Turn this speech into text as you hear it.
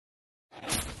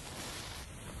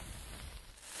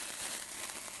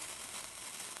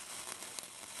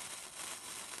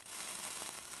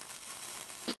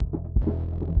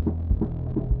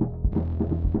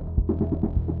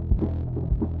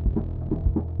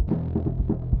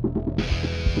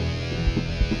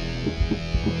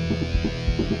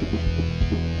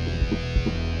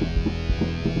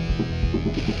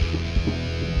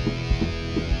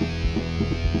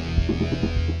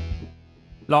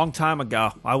Long time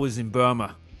ago, I was in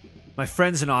Burma. My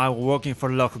friends and I were working for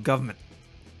the local government.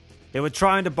 They were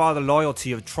trying to buy the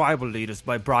loyalty of tribal leaders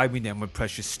by bribing them with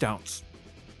precious stones.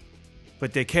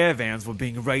 But their caravans were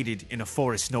being raided in a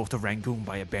forest north of Rangoon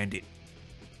by a bandit.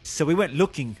 So we went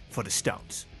looking for the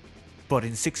stones. But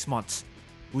in 6 months,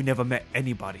 we never met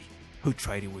anybody who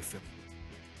traded with them.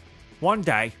 One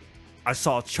day, I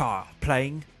saw a child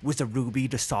playing with a ruby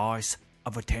the size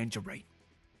of a tangerine.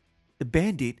 The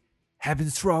bandit had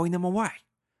been throwing them away.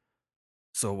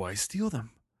 So why steal them?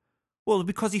 Well,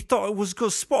 because he thought it was a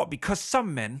good sport, because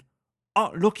some men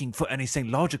aren't looking for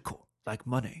anything logical, like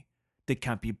money. They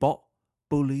can't be bought,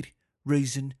 bullied,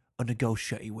 reasoned, or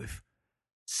negotiated with.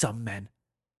 Some men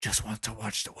just want to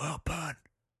watch the world burn.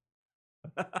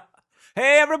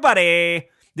 Hey everybody!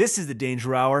 This is the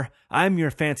Danger Hour. I'm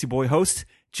your fancy boy host,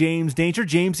 James Danger,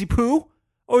 Jamesy Pooh,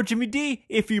 or Jimmy D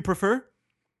if you prefer.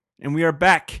 And we are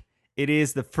back. It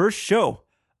is the first show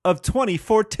of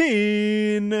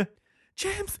 2014.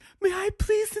 James, may I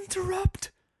please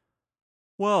interrupt?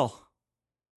 Well,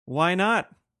 why not?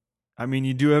 I mean,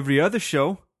 you do every other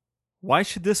show. Why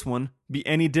should this one be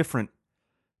any different?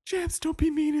 James, don't be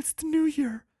mean. It's the new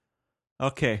year.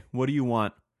 Okay, what do you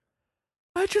want?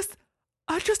 I just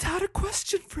had a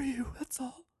question for you, that's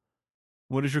all.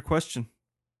 What is your question?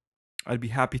 I'd be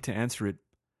happy to answer it.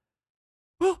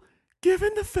 Well,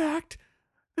 given the fact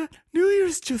that New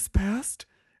Year's just passed,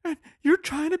 and you're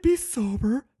trying to be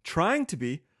sober. Trying to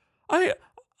be? I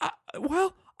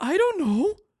don't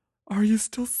know. Are you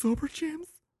still sober, James?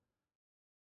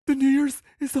 The New Year's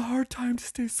is a hard time to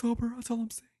stay sober, that's all I'm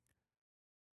saying.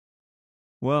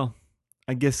 Well,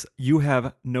 I guess you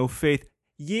have no faith.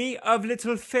 Ye of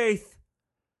little faith.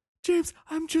 James,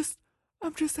 I'm just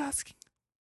asking.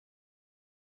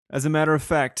 As a matter of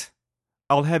fact,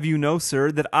 I'll have you know,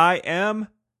 sir, that I am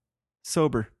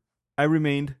sober. I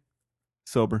remained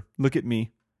sober. Look at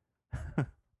me.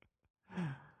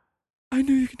 I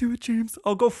knew you could do it, James.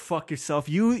 Oh, go fuck yourself.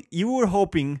 You were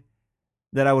hoping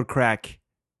that I would crack.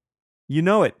 You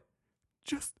know it.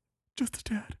 Just a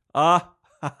tad.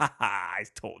 I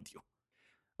told you.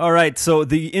 All right, so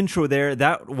the intro there,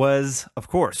 that was, of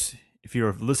course, if you're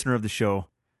a listener of the show,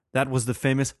 that was the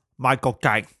famous Michael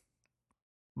Caine.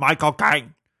 Michael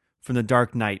Caine from The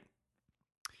Dark Knight.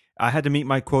 I had to meet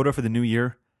my quota for the new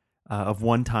year of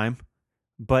one time,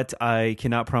 but I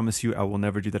cannot promise you I will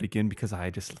never do that again because I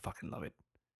just fucking love it.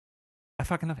 I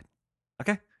fucking love it.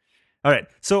 Okay? All right,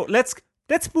 so let's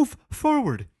move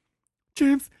forward.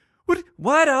 James,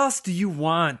 what else do you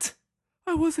want?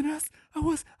 I wasn't.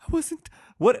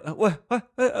 What?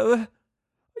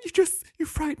 You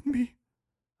frightened me.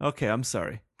 Okay, I'm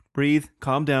sorry. Breathe.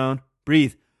 Calm down.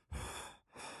 Breathe.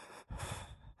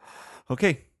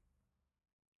 Okay.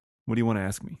 What do you want to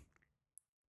ask me?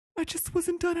 I just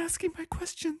wasn't done asking my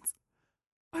questions.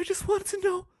 I just wanted to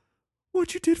know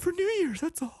what you did for New Year's,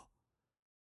 that's all.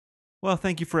 Well,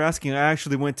 thank you for asking. I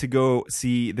actually went to go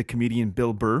see the comedian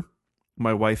Bill Burr.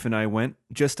 My wife and I went,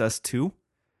 just us two,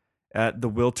 at the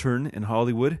Wiltern in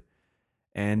Hollywood.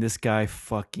 And this guy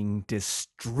fucking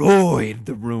destroyed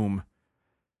the room.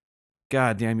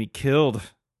 God damn, he killed.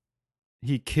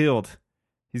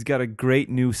 He's got a great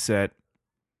new set.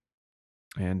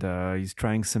 And he's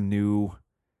trying some new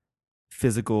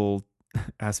physical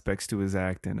aspects to his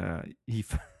act. And he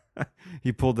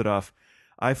pulled it off.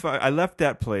 I left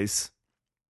that place.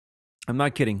 I'm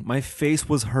not kidding. My face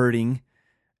was hurting.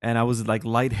 And I was like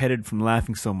lightheaded from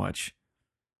laughing so much.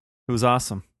 It was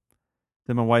awesome.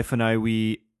 Then my wife and I,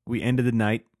 we ended the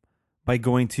night by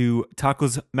going to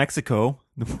Tacos Mexico,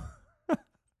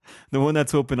 the one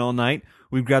that's open all night.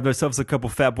 We grabbed ourselves a couple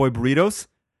Fat Boy burritos,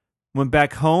 went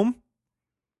back home,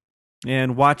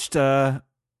 and watched a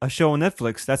show on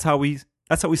Netflix. That's how we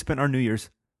spent our New Year's.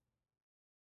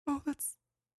 Oh, that's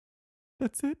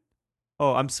it?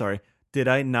 Oh, I'm sorry. Did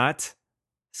I not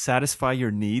satisfy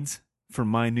your needs for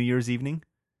my New Year's evening?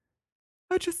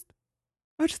 I just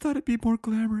thought it'd be more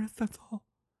glamorous, that's all.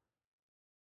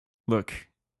 Look,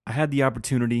 I had the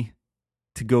opportunity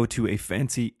to go to a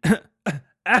fancy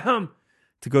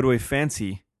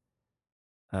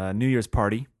New Year's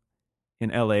party in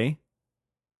LA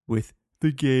with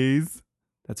the gays.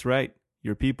 That's right,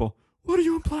 your people. What are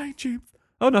you implying, James?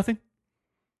 Oh, nothing.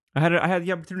 I had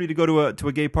the opportunity to go to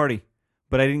a gay party,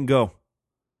 but I didn't go.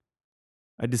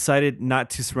 I decided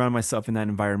not to surround myself in that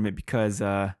environment because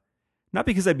not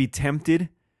because I'd be tempted,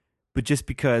 but just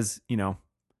because,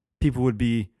 people would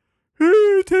be,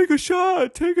 hey, take a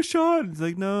shot. It's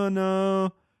like,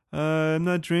 no, I'm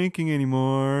not drinking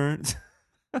anymore.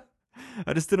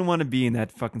 I just didn't want to be in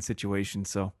that fucking situation.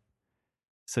 So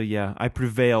yeah, I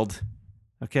prevailed.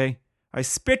 Okay? I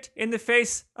spit in the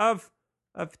face of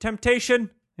temptation.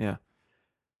 Yeah.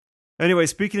 Anyway,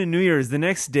 speaking of New Year's, the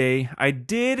next day, I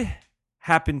did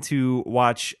happen to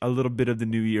watch a little bit of the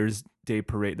New Year's Day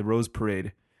parade, the Rose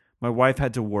Parade. My wife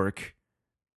had to work.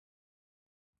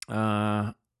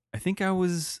 I think I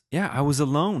was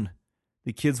alone.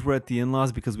 The kids were at the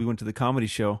in-laws because we went to the comedy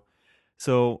show.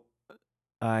 So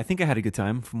I think I had a good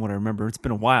time from what I remember. It's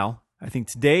been a while. I think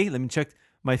today, let me check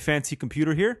my fancy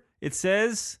computer here. It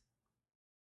says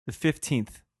the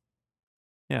 15th.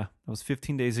 Yeah, that was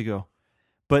 15 days ago.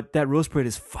 But that Rose Parade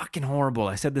is fucking horrible.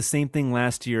 I said the same thing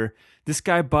last year. This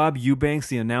guy, Bob Eubanks,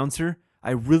 the announcer,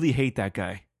 I really hate that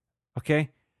guy.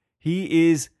 Okay? He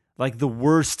is like the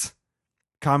worst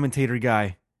commentator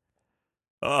guy.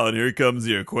 Oh, and here comes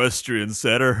the equestrian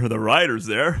setter, the riders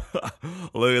there.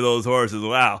 Look at those horses.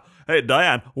 Wow. Hey,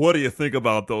 Diane, what do you think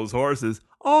about those horses?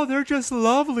 Oh, they're just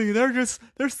lovely.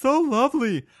 They're so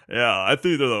lovely. Yeah, I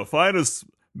think they're the finest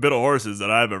bit of horses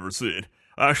that I've ever seen.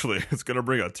 Actually, it's gonna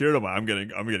bring a tear to my. I'm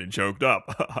getting choked up.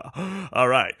 All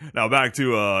right, now back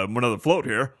to another float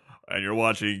here, and you're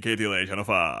watching KTLA Channel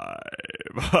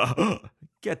 5.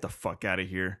 Get the fuck out of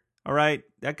here. All right,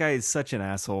 that guy is such an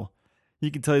asshole. You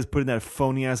can tell he's putting that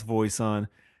phony ass voice on.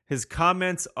 His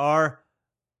comments are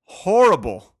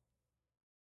horrible.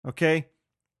 Okay?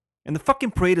 And the fucking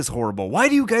parade is horrible. Why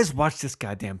do you guys watch this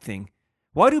goddamn thing?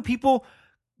 Why do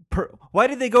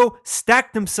they go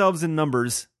stack themselves in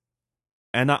numbers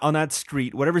and on that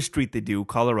street, whatever street they do,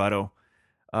 Colorado?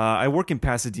 I work in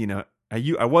Pasadena.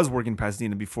 I was working in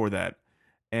Pasadena before that.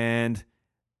 And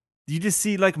you just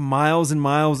see like miles and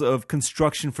miles of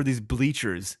construction for these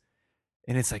bleachers.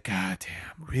 And it's like, God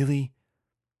damn, really?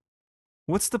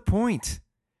 What's the point?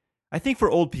 I think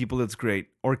for old people, it's great.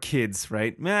 Or kids,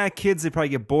 right? Kids, they probably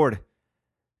get bored.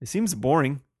 It seems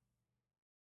boring.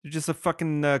 You're just a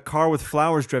fucking car with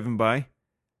flowers driven by.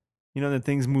 You know, then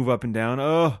things move up and down.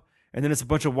 Oh, and then it's a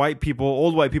bunch of white people,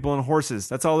 old white people on horses.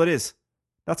 That's all it is.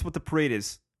 That's what the parade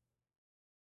is.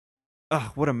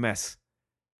 Ugh, what a mess.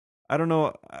 I don't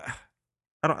know.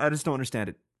 I just don't understand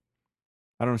it.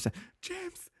 I don't understand.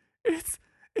 James,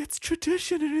 it's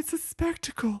tradition and it's a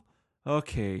spectacle.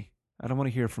 Okay. I don't want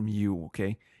to hear from you,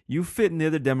 okay? You fit in the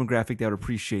other demographic that would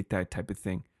appreciate that type of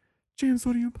thing. James,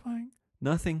 what are you implying?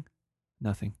 Nothing.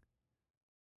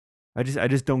 I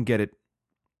just don't get it.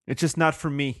 It's just not for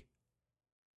me.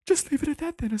 Just leave it at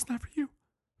that then. It's not for you.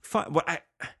 Fine. Well,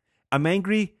 I'm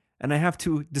angry and I have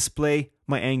to display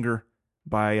my anger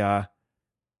by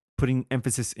putting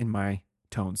emphasis in my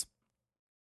tones.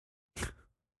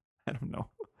 I don't know.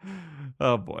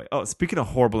 Oh boy. Oh, speaking of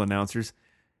horrible announcers,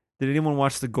 did anyone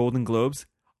watch the Golden Globes?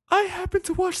 I happen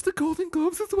to watch the Golden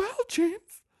Globes as well,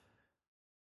 James.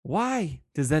 Why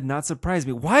does that not surprise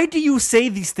me? Why do you say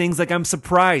these things like I'm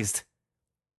surprised?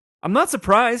 I'm not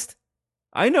surprised.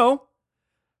 I know.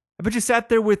 I bet you sat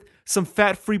there with some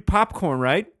fat-free popcorn,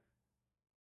 right?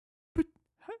 But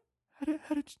how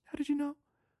did you know?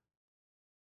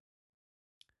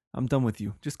 I'm done with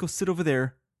you. Just go sit over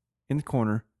there in the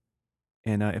corner.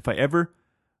 And if I ever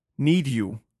need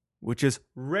you, which is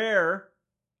rare,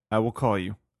 I will call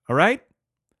you. All right?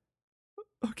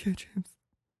 Okay, James.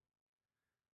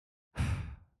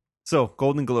 So,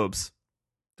 Golden Globes.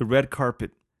 The red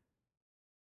carpet.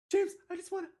 James, I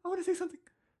want to say something.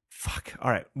 Fuck.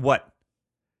 All right. What?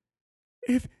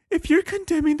 If you're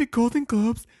condemning the Golden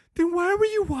Globes, then why were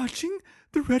you watching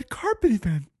the red carpet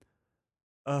event?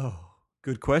 Oh,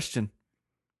 good question.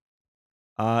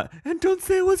 And don't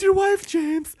say it was your wife,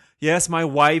 James. Yes, my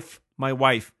wife.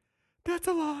 That's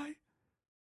a lie.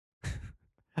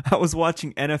 I was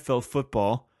watching NFL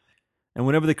football, and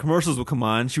whenever the commercials would come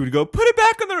on, she would go, "Put it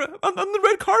back on the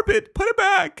red carpet. Put it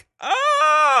back."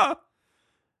 Ah!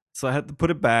 So I had to put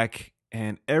it back,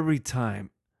 and every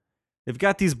time they've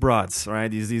got these broads, all right,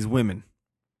 these women,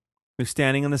 they're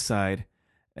standing on the side,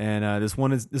 and this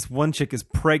one chick is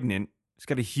pregnant. She's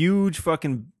got a huge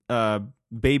fucking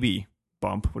baby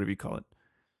bump, whatever you call it.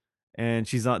 And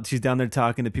she's down there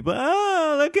talking to people.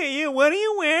 Oh, look at you. What are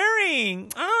you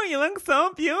wearing? Oh, you look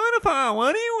so beautiful.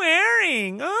 What are you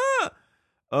wearing? Oh.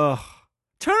 Ugh.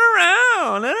 Turn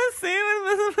around. Let us see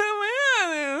what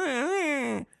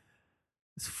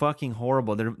it's fucking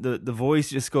horrible. The voice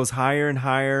just goes higher and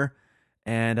higher.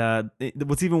 And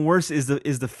what's even worse is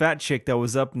the fat chick that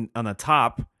was up on the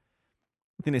top.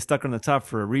 I think they stuck her on the top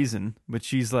for a reason. But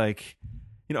she's like,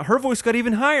 her voice got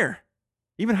even higher.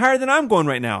 Even higher than I'm going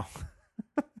right now.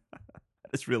 I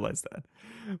just realized that.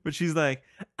 But she's like,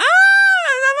 I'm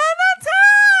on the top!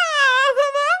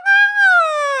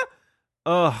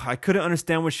 Ugh, I couldn't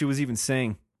understand what she was even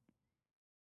saying.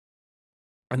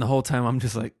 And the whole time I'm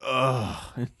just like,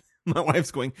 ugh. My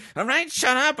wife's going, all right,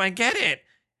 shut up. I get it.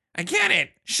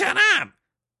 Shut up.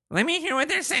 Let me hear what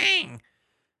they're saying.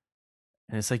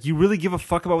 And it's like, you really give a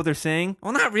fuck about what they're saying?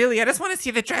 Well, not really. I just want to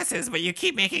see the dresses, but you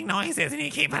keep making noises and you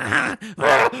keep...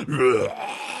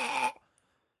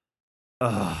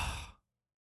 Ugh.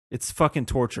 It's fucking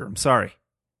torture. I'm sorry.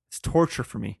 It's torture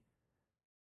for me.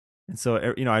 And so,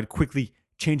 I'd quickly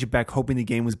change it back, hoping the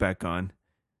game was back on.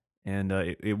 And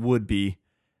it would be.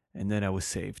 And then I was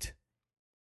saved.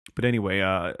 But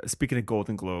anyway, speaking of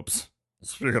Golden Globes.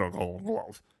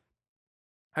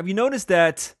 Have you noticed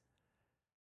that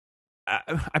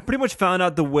I pretty much found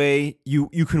out the way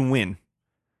you can win?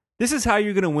 This is how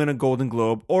you're going to win a Golden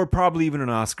Globe or probably even an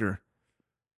Oscar.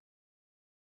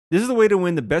 This is the way to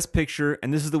win the Best Picture,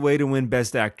 and this is the way to win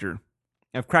Best Actor.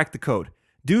 I've cracked the code.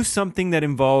 Do something that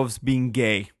involves being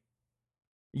gay.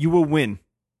 You will win.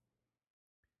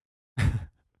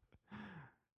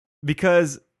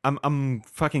 Because I'm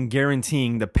fucking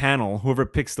guaranteeing the panel, whoever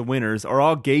picks the winners, are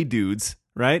all gay dudes,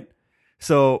 right?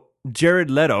 So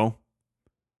Jared Leto,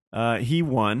 he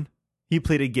won. He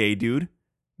played a gay dude.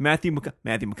 Matthew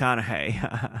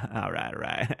McConaughey. all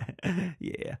right.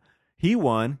 Yeah. He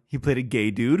won. He played a gay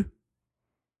dude.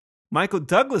 Michael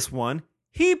Douglas won.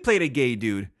 He played a gay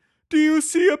dude. Do you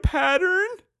see a pattern?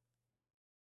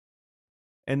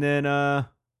 And then,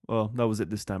 well, that was it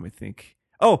this time, I think.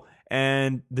 Oh,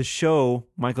 and the show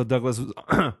Michael Douglas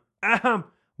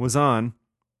was on,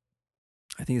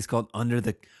 I think it's called Under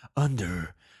the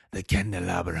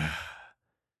Candelabra.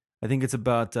 I think it's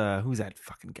about who's that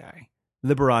fucking guy?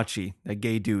 Liberace, that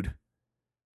gay dude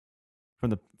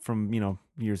from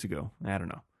years ago. I don't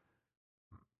know.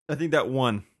 I think that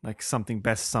won like something,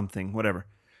 best something, whatever.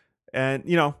 And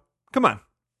come on.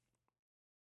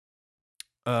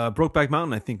 Brokeback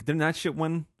Mountain, I think. Didn't that shit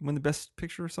win the best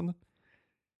picture or something?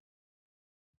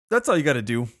 That's all you got to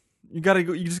do. You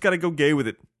just got to go gay with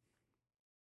it.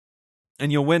 And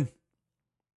you'll win.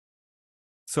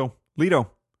 So,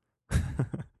 Leto,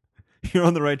 you're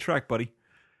on the right track, buddy.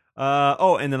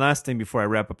 And the last thing before I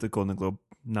wrap up the Golden Globe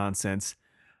nonsense.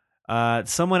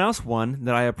 Someone else won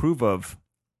that I approve of.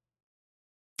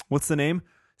 What's the name?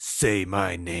 Say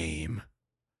my name.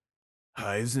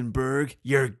 Heisenberg?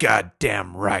 You're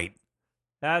goddamn right.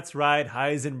 That's right,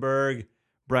 Heisenberg.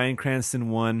 Bryan Cranston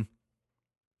won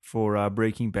for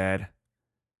Breaking Bad.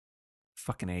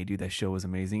 Fucking A, dude, that show was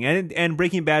amazing. And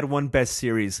Breaking Bad won Best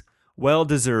Series. Well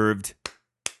deserved.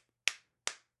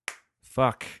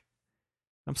 Fuck.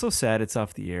 I'm so sad it's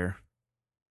off the air.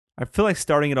 I feel like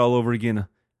starting it all over again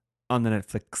on the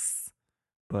Netflix.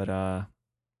 But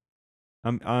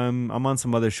I'm on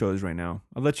some other shows right now.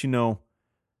 I'll let you know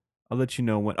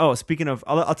when. Oh, speaking of,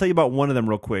 I'll tell you about one of them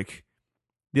real quick.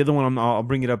 The other one I'll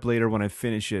bring it up later when I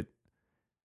finish it.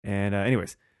 And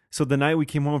anyways, so the night we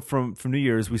came home from New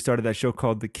Year's, we started that show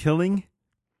called The Killing.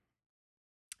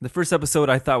 The first episode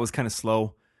I thought was kind of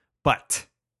slow, but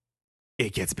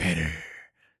it gets better.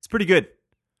 It's pretty good.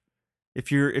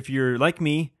 If you're like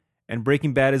me and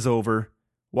Breaking Bad is over,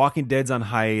 Walking Dead's on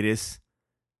hiatus.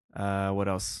 What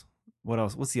else?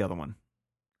 What's the other one?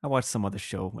 I watched some other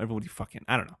show. Everybody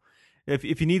I don't know. If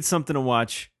you need something to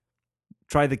watch,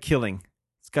 try The Killing.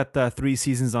 It's got 3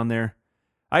 seasons on there.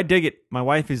 I dig it. My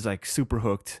wife is like super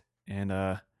hooked, and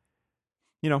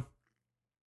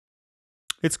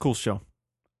it's a cool show.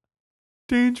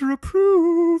 Danger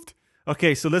approved.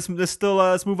 Okay, so let's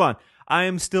move on. I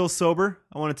am still sober.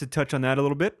 I wanted to touch on that a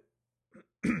little bit.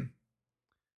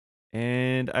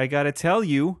 And I gotta tell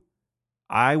you,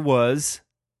 I was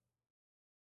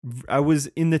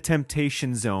in the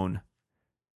temptation zone.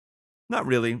 Not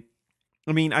really.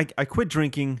 I mean, I quit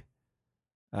drinking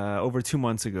over 2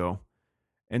 months ago.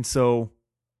 And so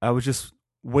I was just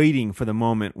waiting for the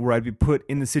moment where I'd be put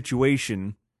in the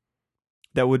situation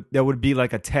that would be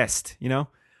like a test,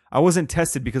 I wasn't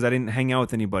tested because I didn't hang out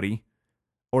with anybody.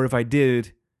 Or if I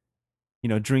did,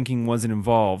 drinking wasn't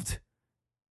involved.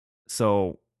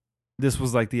 So this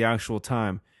was like the actual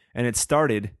time. And it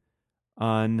started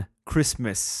on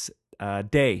Christmas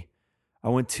Day. I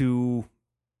went to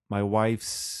my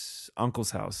wife's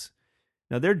uncle's house.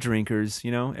 Now, they're drinkers,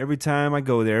 Every time I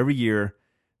go there, every year,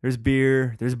 there's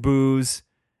beer, there's booze.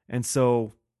 And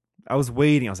so I was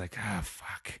waiting. I was like,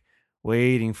 fuck.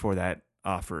 Waiting for that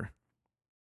offer.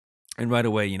 And right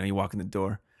away, you walk in the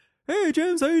door. Hey,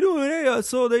 James, how you doing? Hey,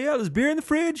 so there's beer in the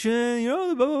fridge, and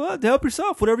blah, blah, blah, to help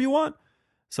yourself, whatever you want.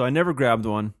 So I never grabbed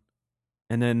one.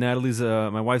 And then Natalie's,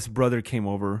 my wife's brother came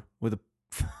over with a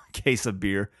case of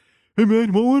beer. Hey,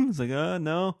 man, you want one? I was like,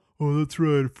 no. Oh, that's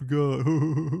right, I forgot.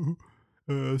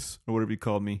 Ass, or whatever he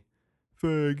called me.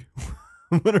 Fag.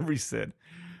 Whatever he said.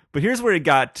 But here's where it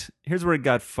got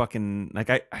fucking like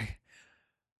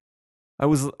I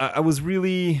was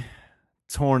really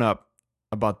torn up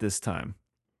about this time.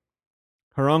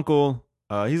 Her uncle,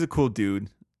 he's a cool dude.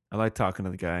 I like talking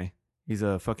to the guy. He's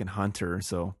a fucking hunter,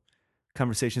 so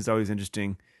conversation's always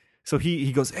interesting. So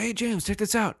he goes, "Hey James, check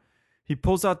this out." He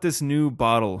pulls out this new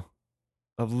bottle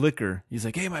of liquor. He's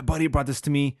like, "Hey, my buddy brought this to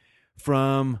me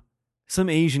from some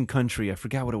Asian country. I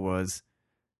forgot what it was.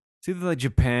 It's either like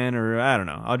Japan or I don't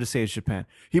know. I'll just say it's Japan.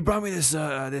 He brought me this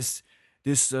I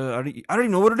don't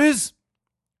even know what it is.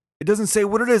 It doesn't say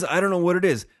what it is. I don't know what it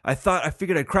is. I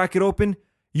figured I'd crack it open.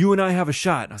 You and I have a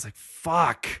shot." And I was like,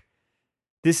 fuck.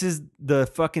 This is the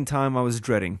fucking time I was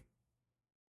dreading.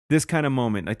 This kind of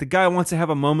moment. Like the guy wants to have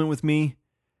a moment with me.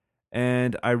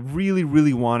 And I really,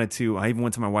 really wanted to. I even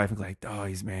went to my wife and was like, "Oh,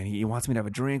 he wants me to have a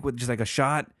drink with just like a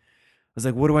shot." I was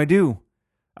like, "What do I do?"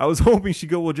 I was hoping she'd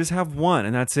go, "Well, just have one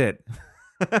and that's it."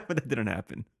 But that didn't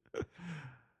happen.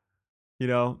 You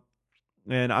know?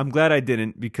 And I'm glad I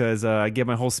didn't because I gave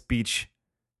my whole speech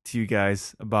to you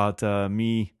guys about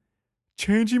me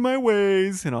changing my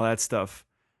ways and all that stuff.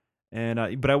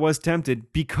 And but I was tempted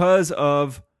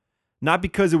not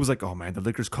because it was like, "Oh man, the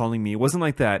liquor's calling me." It wasn't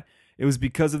like that. It was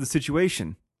because of the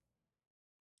situation.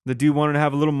 The dude wanted to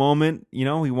have a little moment, he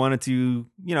wanted to,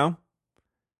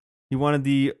 he wanted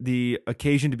the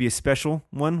occasion to be a special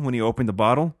one when he opened the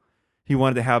bottle. He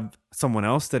wanted to have someone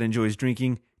else that enjoys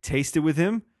drinking taste it with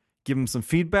him, give him some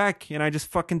feedback, and I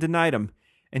just fucking denied him.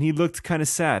 And he looked kind of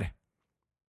sad.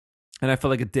 And I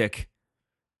felt like a dick.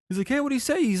 He's like, "Hey, what do you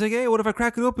say?" He's like, "Hey, what if I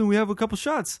crack it open and we have a couple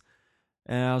shots?"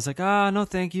 And I was like, "No,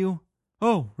 thank you."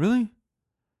 "Oh, really?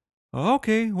 Oh,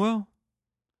 okay, well."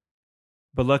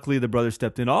 But luckily the brother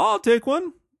stepped in. "Oh, I'll take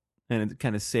one." And it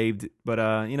kind of saved it. But,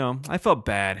 I felt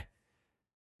bad.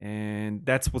 And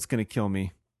that's what's going to kill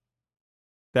me.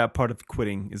 That part of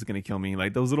quitting is going to kill me.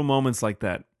 Like those little moments like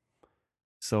that.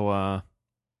 So,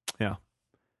 yeah.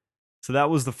 So that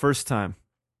was the first time.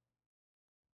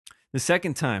 The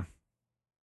second time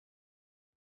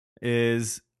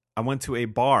is I went to a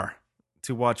bar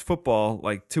to watch football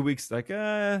like 2 weeks, I think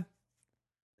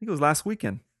it was last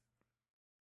weekend.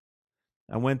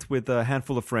 I went with a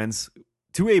handful of friends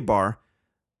to a bar.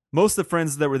 Most of the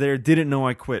friends that were there didn't know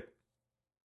I quit.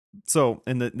 So,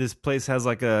 and this place has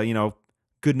like a,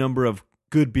 good number of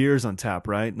good beers on tap,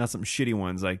 right? Not some shitty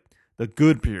ones, like the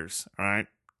good beers, all right?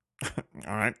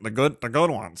 All right, the good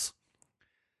ones.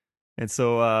 And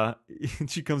so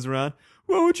she comes around,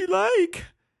 "What would you like?"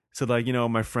 So like,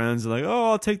 my friends are like,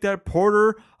 "Oh, I'll take that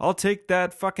porter. I'll take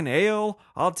that fucking ale.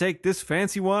 I'll take this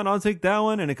fancy one. I'll take that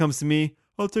one." And it comes to me,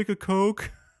 "I'll take a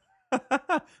Coke."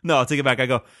 No, I'll take it back. I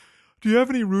go, "Do you have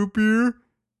any root beer?"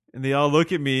 And they all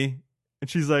look at me. And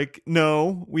she's like,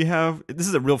 "No, this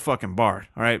is a real fucking bar.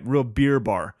 All right. Real beer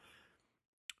bar.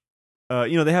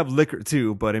 They have liquor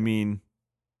too, but I mean,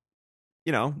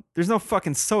 there's no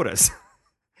fucking sodas.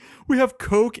 We have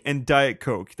Coke and Diet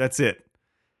Coke. That's it."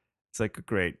 It's like,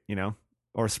 great,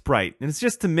 or Sprite. And it's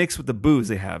just to mix with the booze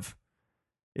they have.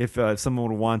 If someone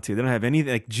would want to. They don't have any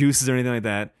like juices or anything like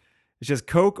that. It's just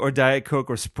Coke or Diet Coke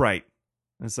or Sprite.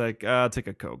 And it's like, "I'll take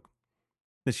a Coke."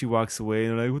 Then she walks away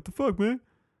and they're like, "What the fuck, man?"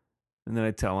 And then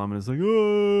I tell them and it's like,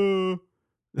 "Oh."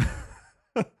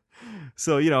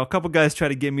 So, a couple guys try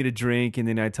to get me to drink and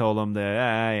then I told them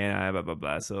that, blah, blah,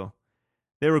 blah. So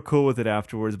they were cool with it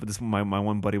afterwards, but my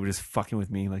one buddy was just fucking with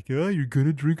me. Like, "Yeah, you're going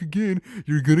to drink again.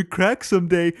 You're going to crack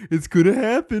someday. It's going to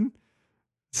happen."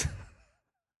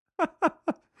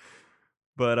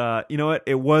 But you know what?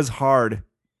 It was hard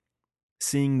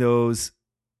seeing those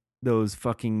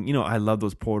fucking, I love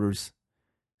those porters.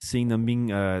 Seeing them being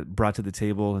brought to the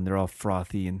table and they're all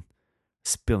frothy and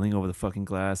spilling over the fucking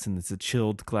glass and it's a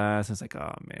chilled glass. And it's like,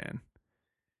 oh man.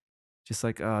 Just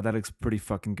like, oh, that looks pretty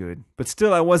fucking good. But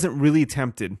still, I wasn't really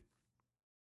tempted.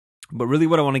 But really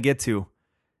what I want to get to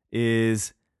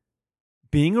is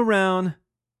being around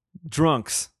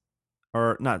drunks,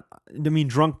 or not, I mean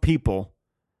drunk people,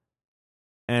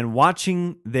 and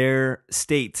watching their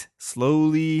state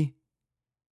slowly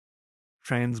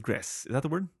transgress. Is that the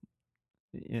word?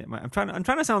 Yeah, I'm trying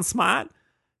to sound smart.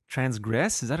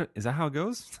 Transgress? Is that how it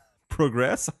goes?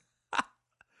 Progress?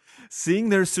 Seeing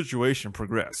their situation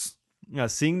progress. Yeah,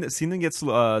 seeing them get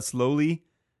slowly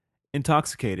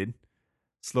intoxicated,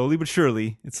 slowly but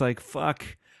surely. It's like, fuck.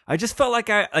 I just felt like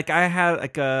I had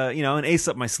like a an ace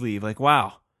up my sleeve. Like,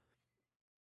 wow.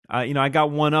 I got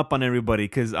one up on everybody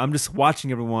because I'm just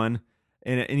watching everyone,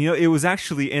 and it was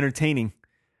actually entertaining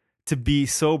to be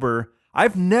sober.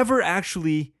 I've never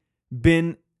actually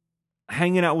been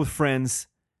hanging out with friends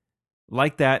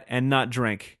like that and not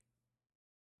drank.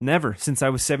 Never, since I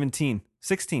was 16,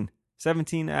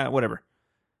 17, whatever.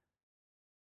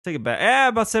 Take it back.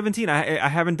 About 17. I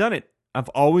haven't done it. I've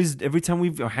always, every time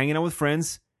we're hanging out with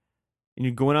friends and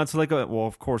you're going out to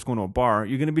of course, going to a bar,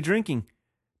 you're going to be drinking.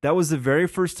 That was the very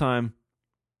first time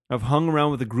I've hung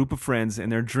around with a group of friends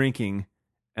and they're drinking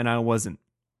and I wasn't.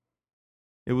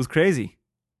 It was crazy.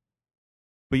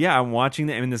 But yeah, I'm watching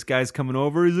that and this guy's coming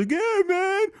over. He's like, "Hey,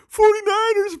 man,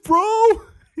 49ers, bro."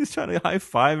 He's trying to high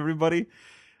five everybody.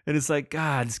 And it's like,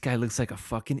 God, this guy looks like a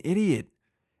fucking idiot.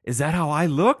 Is that how I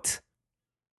looked?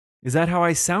 Is that how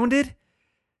I sounded?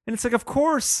 And it's like, of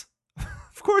course.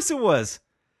 Of course it was.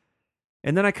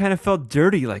 And then I kind of felt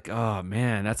dirty, like, oh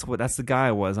man, that's the guy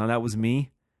I was. That was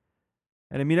me.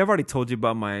 And I mean, I've already told you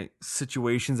about my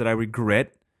situations that I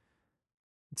regret.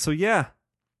 So yeah.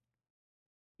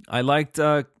 I liked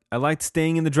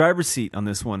staying in the driver's seat on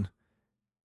this one.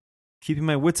 Keeping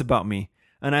my wits about me.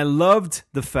 And I loved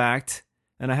the fact,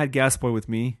 and I had Gas Boy with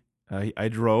me. I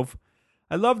drove.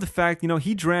 I love the fact,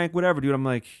 he drank, whatever, dude. I'm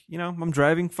like, I'm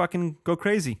driving, fucking go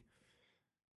crazy.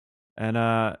 And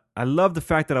I love the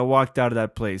fact that I walked out of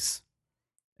that place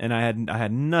and I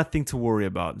had nothing to worry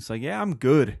about. It's like, yeah, I'm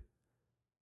good.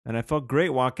 And I felt great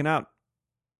walking out.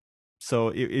 So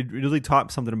it really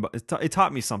taught something it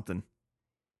taught me something.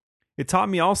 It taught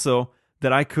me also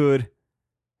that I could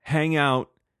hang out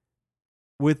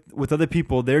with other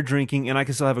people, they're drinking, and I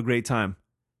could still have a great time.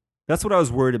 That's what I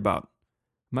was worried about.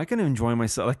 Am I going to enjoy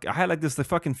myself? Like, I had the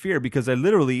fucking fear because I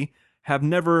literally have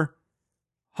never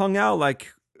hung out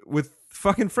with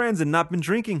fucking friends and not been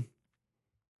drinking.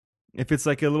 If it's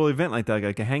like a little event like that,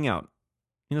 like a hangout.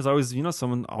 It's always,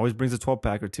 someone always brings a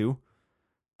 12-pack or 2,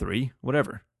 3,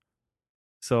 whatever.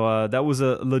 So that was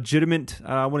a legitimate,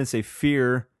 I wouldn't say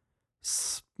fear,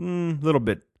 little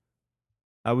bit.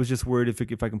 I was just worried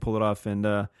if I can pull it off.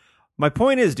 And my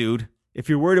point is, dude, if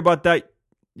you're worried about that,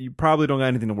 you probably don't got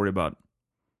anything to worry about.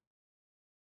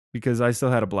 Because I still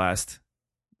had a blast.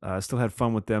 Still had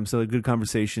fun with them. Still had a good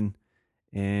conversation.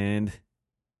 And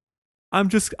I'm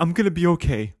gonna be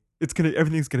okay.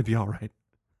 Everything's gonna be all right.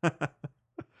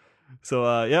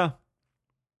 So yeah.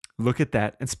 Look at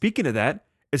that. And speaking of that,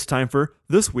 it's time for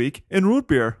This Week in Root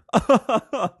Beer.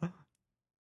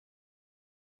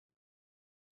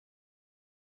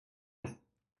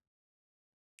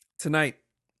 Tonight,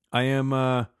 I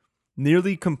am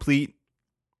nearly completing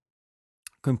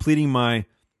my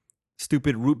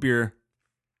stupid root beer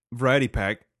variety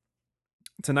pack.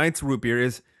 Tonight's root beer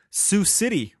is Sioux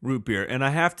City root beer. And I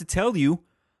have to tell you,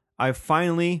 I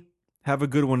finally have a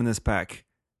good one in this pack.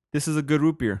 This is a good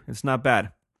root beer. It's not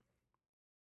bad.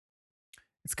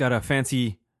 It's got a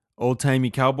fancy old-timey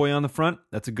cowboy on the front.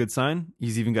 That's a good sign.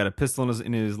 He's even got a pistol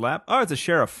in his lap. Oh, it's a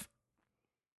sheriff.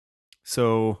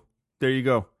 So there you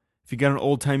go. If you got an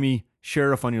old-timey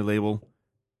sheriff on your label,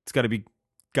 it's got to be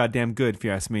goddamn good, if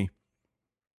you ask me.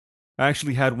 I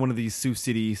actually had one of these Sioux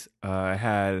Cities. I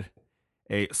had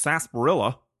a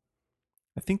sarsaparilla.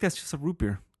 I think that's just a root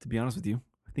beer, to be honest with you.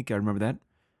 I think I remember that.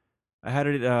 I had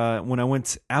it when I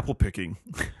went apple picking.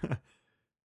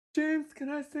 James, can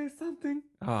I say something?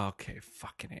 Oh, okay,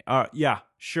 fucking it. Yeah,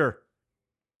 sure.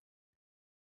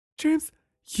 James,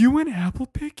 you went apple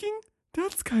picking?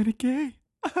 That's kind of gay.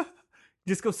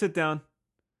 Just go sit down.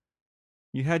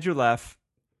 You had your laugh.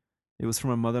 It was for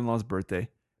my mother-in-law's birthday.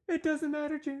 It doesn't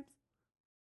matter, James.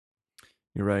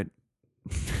 You're right.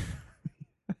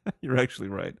 You're actually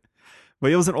right.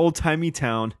 But it was an old-timey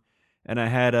town, and I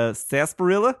had a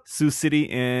sarsaparilla, Sioux City,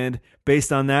 and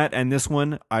based on that, and this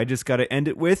one, I just got to end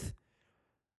it with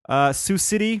Sioux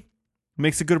City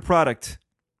makes a good product.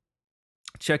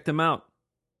 Check them out.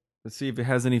 Let's see if it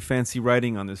has any fancy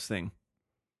writing on this thing.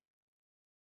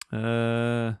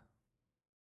 No,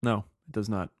 it does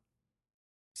not.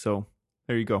 So,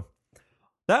 there you go.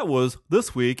 That was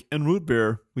This Week in Root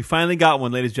Beer. We finally got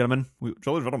one, ladies and gentlemen.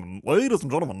 Ladies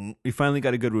and gentlemen. We finally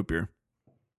got a good root beer.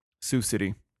 Sioux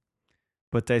City.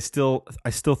 But I still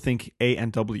think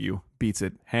A&W beats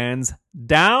it. Hands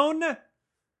down.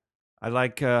 I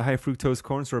like high fructose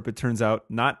corn syrup, it turns out.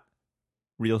 Not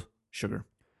real sugar.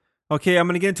 Okay, I'm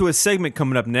going to get into a segment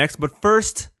coming up next. But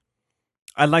first,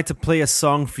 I'd like to play a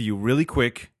song for you really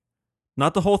quick.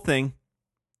 Not the whole thing.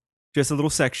 Just a little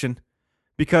section.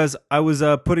 Because I was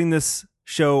putting this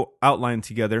show outline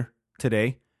together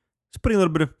today. Just putting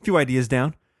a few ideas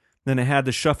down. Then I had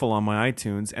the shuffle on my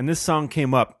iTunes. And this song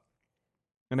came up.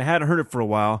 And I hadn't heard it for a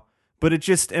while. But it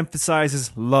just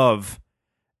emphasizes love.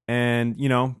 And,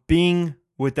 being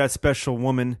with that special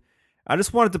woman. I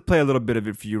just wanted to play a little bit of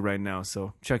it for you right now.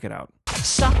 So check it out.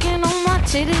 Sucking on my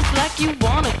titties like you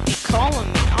wanna be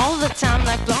calling me all the time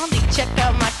like Blondie. Check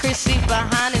out my Chrissy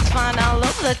behind, it's fine all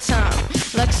over the time,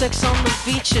 like sex on the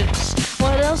beaches.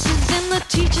 What else is in the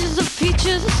teachers of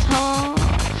peaches, huh?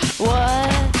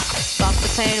 What? Fuck the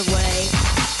pain away.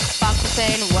 Fuck the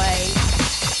pain away.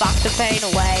 Fuck the pain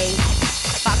away.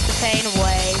 Fuck the pain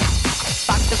away.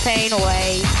 Fuck the pain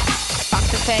away. Fuck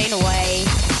the pain away.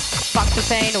 Fuck the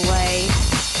pain away.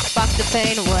 Fuck the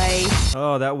pain away.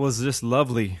 Oh, that was just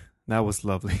lovely. That was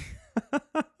lovely.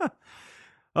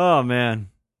 Oh, man.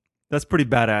 That's pretty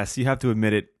badass. You have to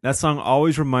admit it. That song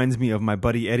always reminds me of my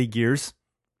buddy Eddie Gears,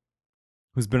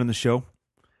 who's been on the show.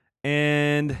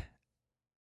 And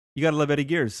you gotta love Eddie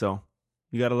Gears, so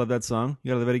you gotta love that song.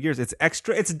 You gotta love Eddie Gears.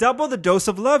 It's double the dose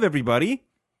of love, everybody.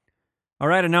 All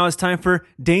right, and now it's time for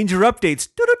Danger Updates.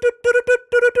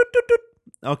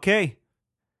 Okay.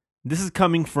 This is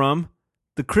coming from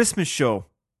the Christmas show.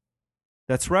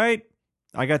 That's right.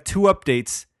 I got 2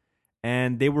 updates,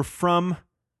 and they were from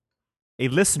a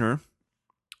listener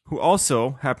who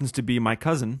also happens to be my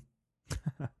cousin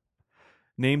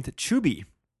named Chubby.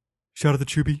 Shout out to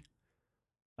Chubby.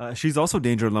 She's also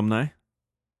Danger alumni,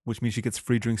 which means she gets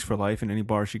free drinks for life in any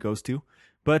bar she goes to.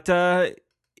 But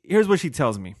here's what she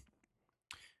tells me.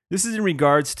 This is in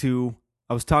regards to,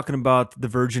 I was talking about the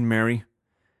Virgin Mary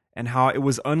and how it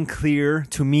was unclear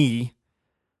to me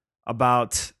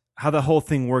about how the whole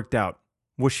thing worked out.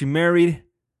 Was she married?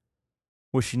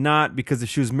 Was she not? Because if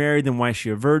she was married, then why is she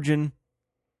a virgin?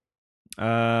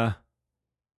 It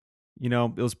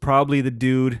was probably the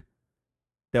dude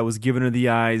that was giving her the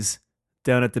eyes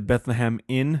down at the Bethlehem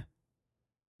Inn.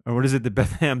 Or what is it? The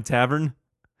Bethlehem Tavern?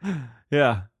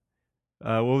 Yeah.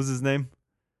 What was his name?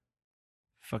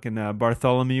 Fucking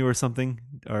Bartholomew or something?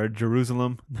 Or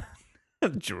Jerusalem?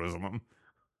 Jerusalem.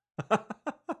 What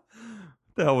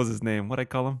the hell was his name? What'd I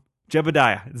call him?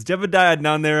 Jebediah. It's Jebediah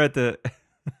down there at the...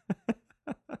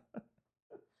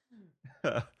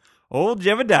 Old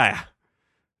Jebediah.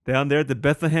 Down there at the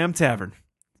Bethlehem Tavern.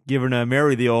 Giving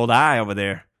Mary the old eye over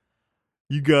there.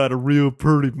 You got a real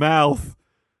pretty mouth.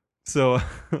 So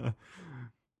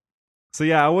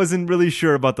yeah, I wasn't really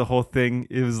sure about the whole thing.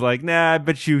 It was like, nah, I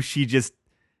bet you she just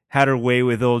had her way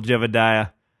with old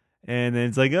Jebediah. And then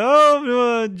it's like,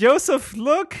 oh, Joseph,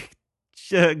 look,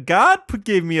 God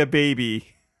gave me a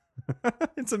baby.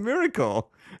 It's a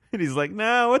miracle. And he's like,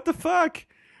 nah, what the fuck?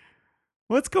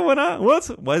 What's going on? Why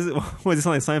does it sound like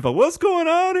Seinfeld? What's going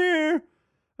on here?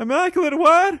 Immaculate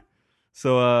what?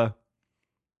 So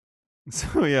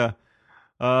yeah.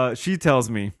 She tells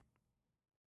me,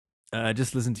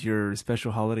 just listen to your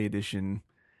special holiday edition,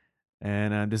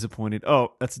 and I'm disappointed.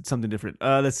 Oh, that's something different.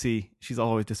 Let's see. She's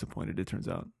always disappointed, it turns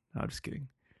out. No, I'm just kidding.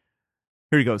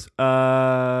 Here he goes.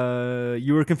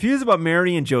 You were confused about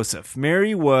Mary and Joseph.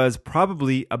 Mary was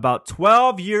probably about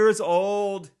 12 years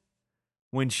old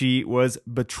when she was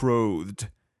betrothed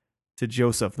to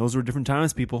Joseph. Those were different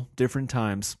times, people. Different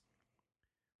times.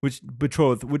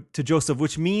 Betrothed to Joseph,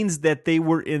 which means that they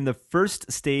were in the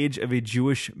first stage of a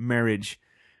Jewish marriage.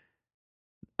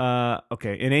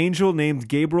 Okay. An angel named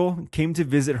Gabriel came to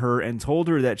visit her and told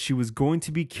her that she was going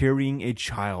to be carrying a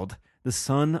child, the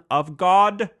Son of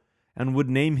God, and would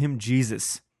name him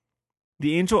Jesus.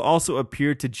 The angel also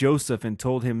appeared to Joseph and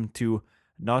told him to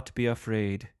not be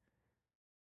afraid.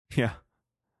 Yeah.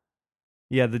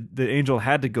 Yeah, the angel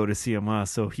had to go to see him,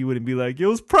 so he wouldn't be like, it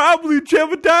was probably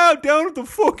Jebediah down at the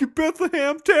fucking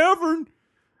Bethlehem Tavern.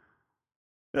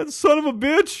 That son of a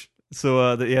bitch.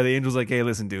 So, the angel's like, hey,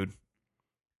 listen, dude.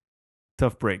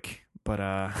 Tough break, but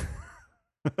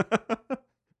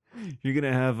you're going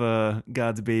to have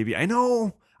God's baby. I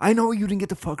know you didn't get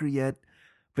to fuck her yet,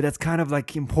 but that's kind of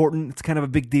like important. It's kind of a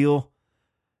big deal.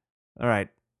 All right,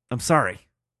 I'm sorry,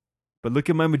 but look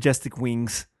at my majestic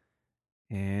wings.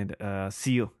 And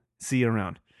see you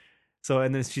around. So,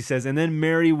 and then she says, and then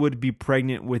Mary would be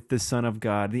pregnant with the Son of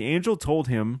God. The angel told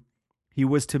him he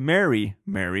was to marry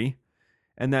Mary,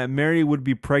 and that Mary would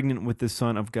be pregnant with the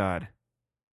Son of God.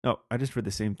 Oh, I just read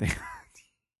the same thing.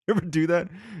 You ever do that?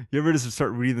 You ever just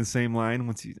start reading the same line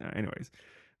once you? Anyways,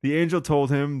 the angel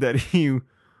told him that he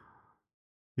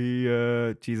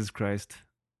Jesus Christ.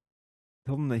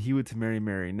 Told him that he would to marry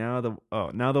Mary. Now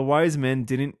the wise men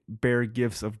didn't bear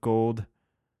gifts of gold,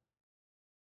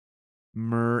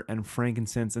 myrrh, and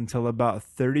frankincense until about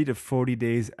 30 to 40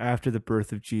 days after the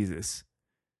birth of Jesus.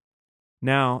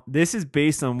 Now, this is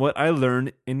based on what I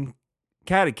learned in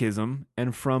catechism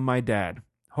and from my dad.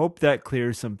 Hope that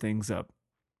clears some things up.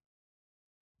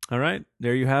 All right,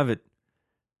 there you have it.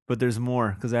 But there's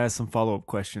more, because I asked some follow-up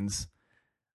questions.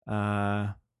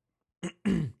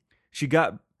 She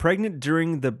got pregnant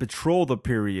during the betrothal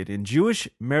period. In Jewish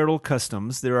marital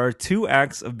customs, there are 2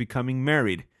 acts of becoming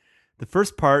married. The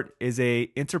first part is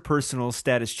a interpersonal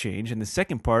status change, and the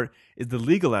second part is the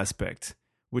legal aspect,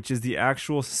 which is the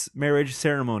actual marriage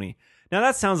ceremony. Now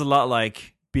that sounds a lot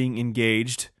like being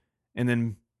engaged and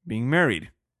then being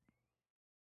married.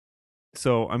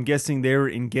 So I'm guessing they were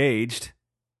engaged,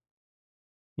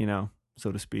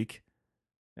 so to speak,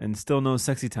 and still no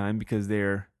sexy time because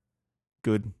they're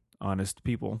good, honest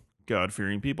people,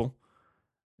 God-fearing people.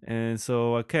 And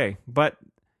so, okay, but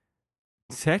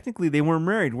technically they weren't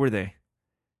married, were they?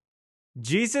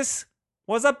 Jesus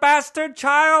was a bastard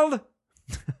child.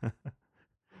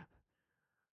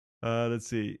 Let's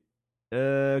see.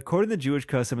 According to Jewish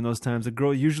custom in those times, a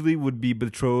girl usually would be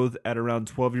betrothed at around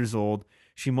 12 years old.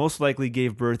 She most likely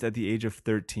gave birth at the age of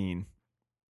 13.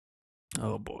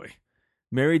 Oh boy.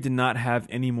 Mary did not have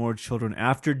any more children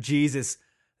after Jesus.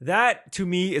 That, to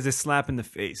me, is a slap in the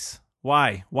face.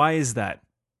 Why? Why is that?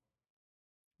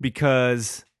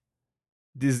 Because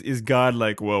is God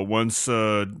like, well, once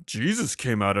Jesus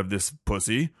came out of this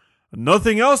pussy,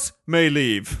 nothing else may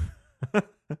leave.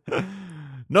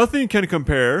 Nothing can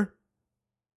compare.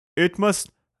 It must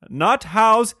not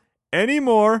house any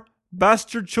more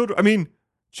bastard children. I mean,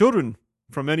 children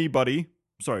from anybody.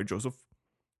 Sorry, Joseph.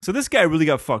 So this guy really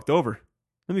got fucked over.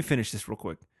 Let me finish this real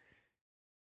quick.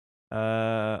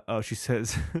 She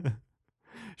says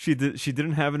she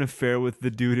didn't have an affair with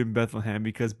the dude in Bethlehem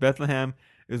because Bethlehem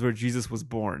is where Jesus was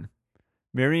born.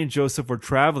 Mary and Joseph were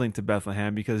traveling to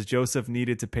Bethlehem because Joseph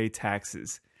needed to pay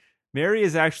taxes. Mary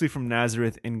is actually from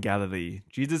Nazareth in Galilee.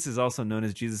 Jesus is also known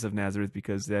as Jesus of Nazareth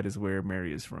because that is where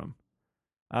Mary is from.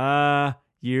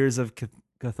 Years of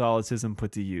Catholicism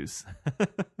put to use.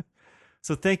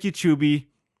 So thank you, Chubby,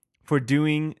 for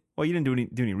doing... Well, you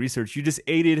didn't do any research. You just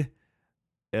aided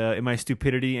in my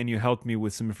stupidity, and you helped me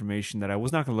with some information that I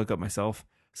was not going to look up myself.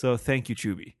 So thank you,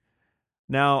 Chubby.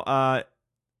 Now,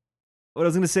 what I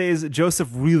was going to say is Joseph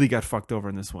really got fucked over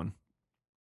in this one.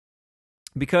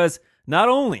 Because not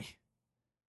only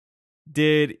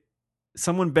did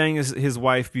someone bang his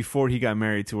wife before he got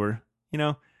married to her,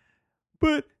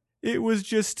 but it was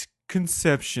just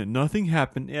conception. Nothing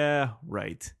happened. Yeah,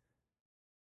 right.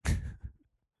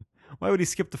 Why would he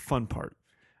skip the fun part?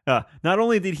 Not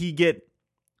only did he get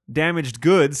damaged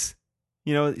goods,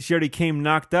 she already came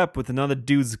knocked up with another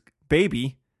dude's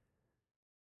baby.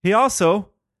 He also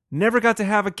never got to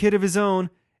have a kid of his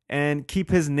own and keep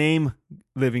his name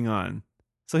living on.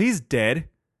 So he's dead.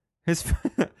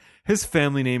 His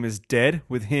family name is dead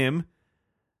with him.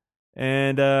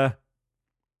 And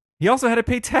he also had to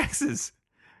pay taxes.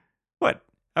 What?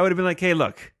 I would have been like, hey,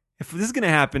 look, if this is going to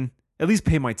happen, at least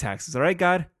pay my taxes. All right,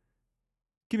 God?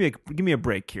 Give me a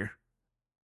break here.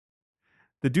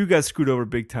 The dude got screwed over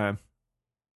big time.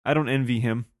 I don't envy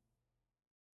him.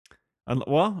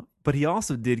 Well, but he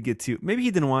also did get to... Maybe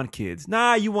he didn't want kids.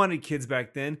 Nah, you wanted kids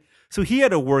back then. So he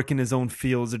had to work in his own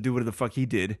fields or do whatever the fuck he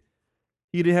did.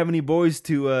 He didn't have any boys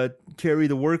to carry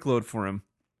the workload for him.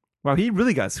 Wow, he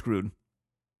really got screwed.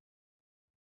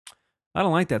 I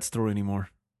don't like that story anymore.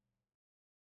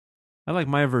 I like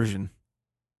my version.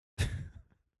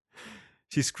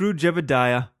 She screwed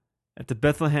Jebediah at the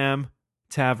Bethlehem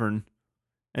Tavern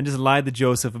and just lied to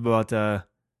Joseph about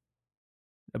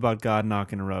God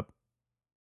knocking her up.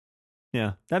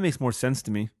 Yeah, that makes more sense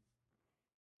to me.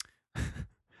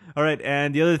 All right,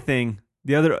 and the other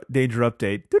danger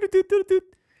update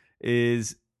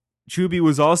is Chubby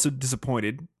was also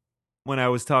disappointed when I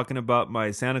was talking about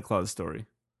my Santa Claus story.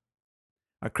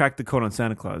 I cracked the code on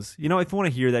Santa Claus. If you want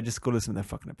to hear that, just go listen to that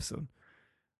fucking episode.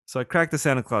 So I cracked the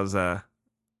Santa Claus.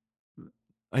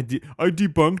 I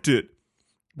debunked it.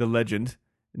 The legend.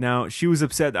 Now she was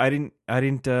upset. I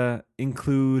didn't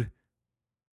include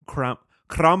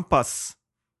Krumpus.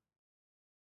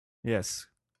 Yes,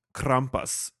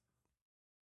 Krumpus.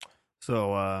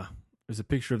 So there's a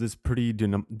picture of this pretty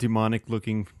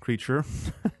demonic-looking creature.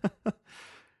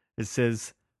 It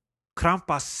says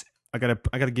Krumpus. I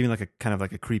gotta give you like a kind of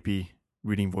like a creepy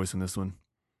reading voice on this one.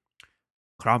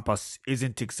 Krumpus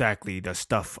isn't exactly the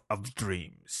stuff of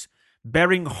dreams.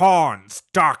 Bearing horns,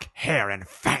 dark hair, and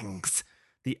fangs,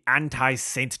 the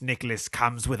anti-Saint Nicholas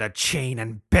comes with a chain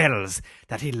and bells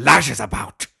that he lashes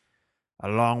about,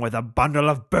 along with a bundle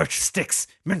of birch sticks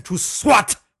meant to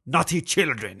swat naughty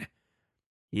children.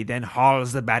 He then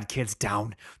hauls the bad kids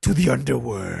down to the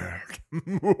underworld.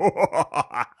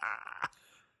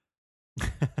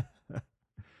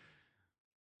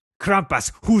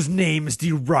 Krampus, whose name is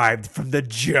derived from the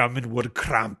German word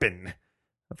Krampen.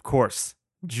 Of course,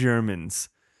 Germans.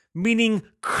 Meaning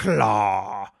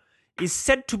claw, is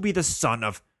said to be the son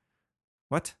of...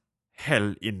 What?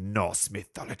 Hell in Norse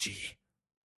mythology.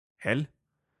 Hell?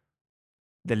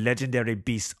 The legendary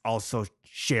beast also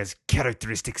shares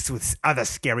characteristics with other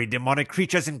scary demonic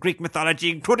creatures in Greek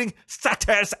mythology, including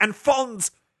satyrs and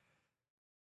fauns.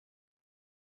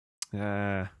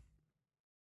 Let's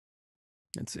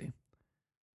see.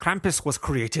 Krampus was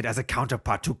created as a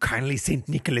counterpart to kindly Saint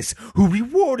Nicholas, who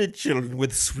rewarded children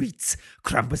with sweets.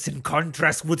 Krampus, in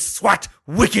contrast, would swat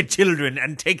wicked children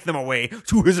and take them away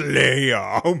to his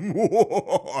lair.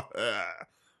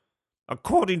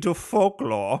 According to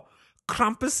folklore,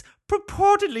 Krampus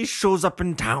purportedly shows up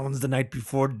in towns the night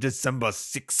before December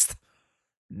 6th,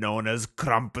 known as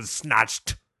Krampus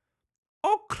Snatched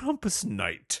or Krampus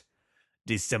Night.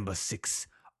 December 6th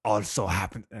also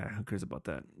happened. Who cares about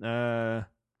that?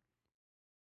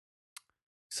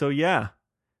 So yeah,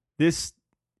 this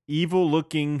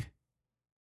evil-looking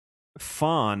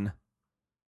faun.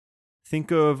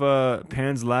 Think of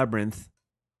Pan's Labyrinth,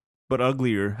 but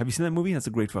uglier. Have you seen that movie? That's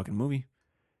a great fucking movie.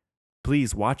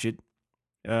 Please watch it.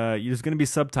 There's going to be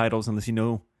subtitles unless you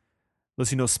know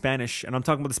Spanish, and I'm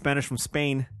talking about the Spanish from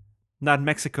Spain, not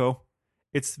Mexico.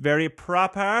 It's very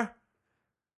proper.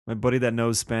 My buddy that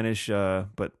knows Spanish,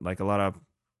 but like a lot of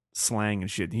slang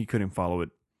and shit, he couldn't follow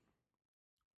it.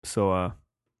 So,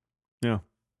 yeah,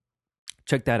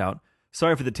 check that out.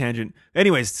 Sorry for the tangent.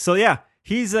 Anyways, so yeah,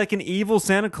 he's like an evil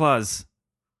Santa Claus.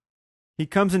 He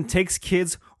comes and takes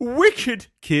kids, wicked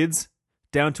kids,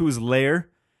 down to his lair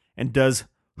and does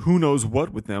who knows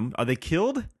what with them. Are they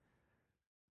killed?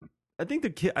 I think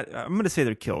they're I'm going to say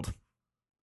they're killed.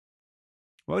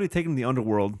 Why would he take them to the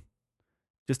underworld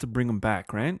just to bring them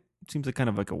back, right? Seems like kind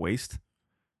of like a waste.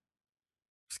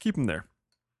 Just keep them there.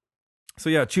 So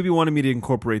yeah, Chubby wanted me to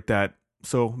incorporate that.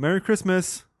 So Merry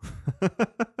Christmas.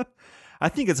 I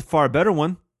think it's a far better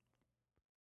one.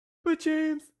 But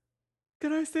James,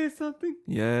 can I say something?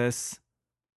 Yes.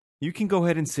 You can go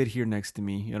ahead and sit here next to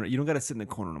me. You don't got to sit in the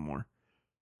corner no more.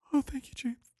 Oh, thank you,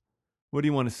 James. What do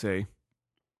you want to say?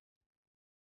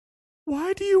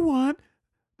 Why do you want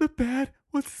the bad,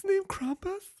 what's his name,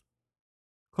 Krumpus?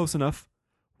 Close enough.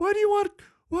 Why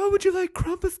would you like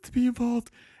Krumpus to be involved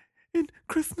in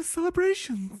Christmas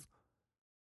celebrations?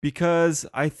 Because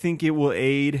I think it will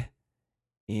aid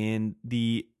in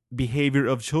the behavior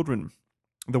of children.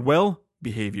 The well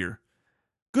behavior.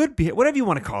 Good behavior, whatever you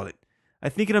want to call it. I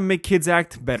think it'll make kids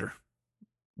act better.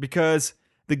 Because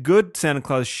the good Santa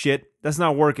Claus shit, that's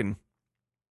not working.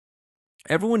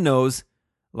 Everyone knows,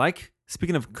 like,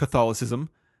 speaking of Catholicism,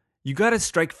 you got to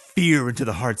strike fear into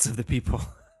the hearts of the people.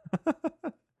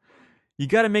 You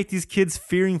got to make these kids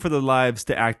fearing for their lives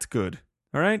to act good.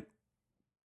 All right?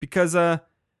 Because, if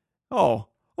I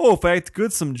act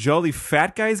good, some jolly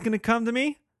fat guy is going to come to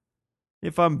me?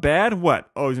 If I'm bad,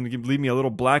 what? Oh, he's going to leave me a little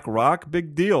black rock?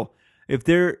 Big deal. If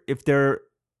they're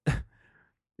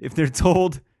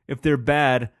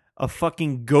bad, a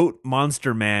fucking goat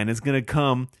monster man is going to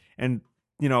come and,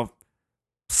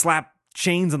 slap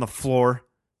chains on the floor,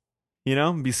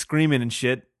 and be screaming and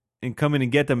shit, and come in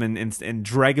and get them and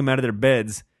drag them out of their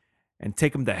beds and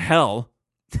take them to hell.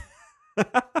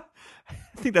 I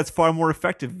think that's far more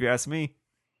effective, if you ask me.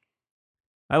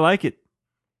 I like it.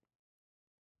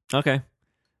 Okay.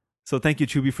 So thank you,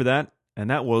 Chubby, for that. And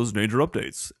that was Danger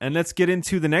Updates. And let's get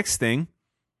into the next thing.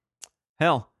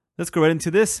 Hell, let's go right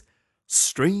into this.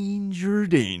 Stranger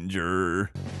Danger.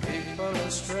 People are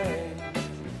strange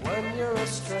when you're a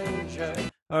stranger.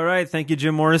 All right, thank you,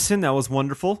 Jim Morrison. That was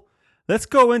wonderful. Let's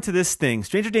go into this thing.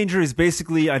 Stranger Danger is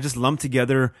basically, I just lumped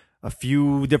together a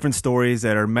few different stories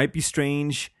that might be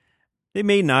strange. They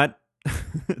may not.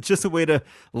 It's just a way to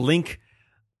link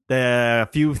a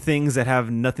few things that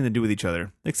have nothing to do with each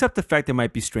other, except the fact they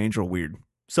might be strange or weird.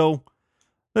 So,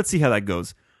 let's see how that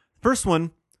goes. First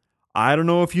one, I don't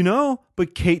know if you know,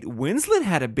 but Kate Winslet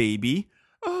had a baby.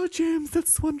 Oh, James,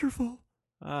 that's wonderful.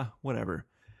 Whatever.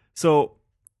 So,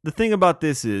 the thing about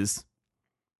this is,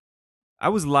 I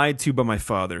was lied to by my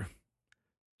father.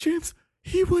 James,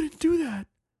 he wouldn't do that.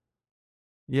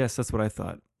 Yes, that's what I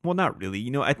thought. Well, not really.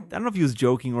 I don't know if he was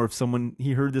joking or if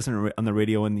he heard this on the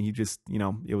radio and he just,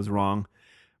 it was wrong.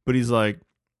 But he's like,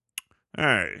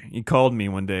 hey, he called me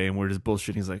one day and we're just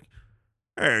bullshitting. He's like,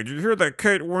 hey, did you hear that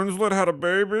Kate Winslet had a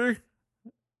baby?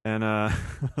 And I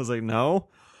was like, no.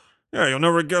 Yeah, you'll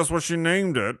never guess what she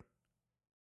named it.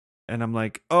 And I'm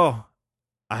like, oh,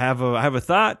 I have a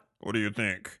thought. What do you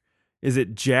think? Is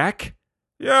it Jack?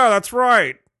 Yeah, that's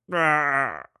right.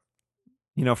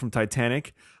 From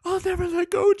Titanic. I'll never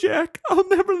let go, Jack. I'll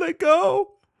never let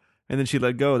go. And then she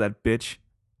let go, that bitch.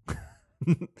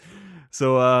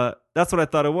 So that's what I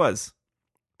thought it was.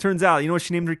 Turns out, you know what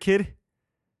she named her kid?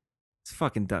 It's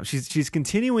fucking dumb. She's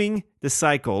continuing the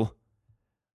cycle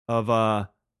of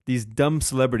these dumb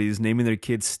celebrities naming their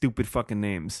kids stupid fucking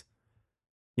names.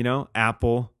 You know,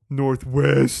 Apple,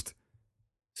 Northwest,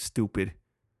 stupid.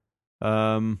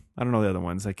 I don't know the other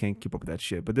ones. I can't keep up with that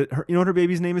shit. But you know what her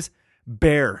baby's name is?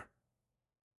 Bear.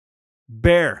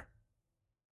 Bear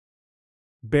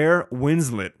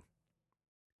Winslet.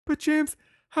 But James,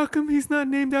 how come he's not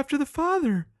named after the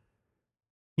father?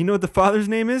 You know what the father's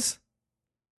name is?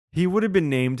 He would have been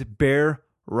named Bear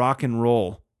Rock and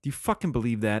Roll. Do you fucking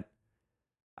believe that?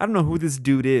 I don't know who this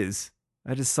dude is.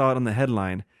 I just saw it on the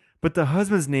headline. But the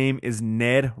husband's name is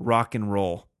Ned Rock and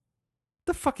Roll. What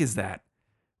the fuck is that?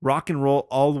 Rock and roll,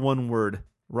 all one word.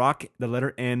 Rock, the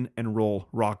letter N, and roll.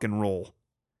 Rock and roll.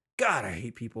 God, I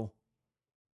hate people.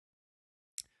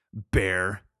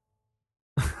 Bear.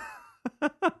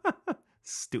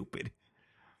 Stupid.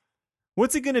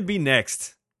 What's it going to be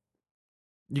next?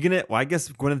 You're going to, well, I guess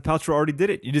Gwyneth Paltrow already did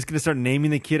it. You're just going to start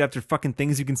naming the kid after fucking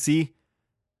things you can see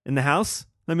in the house?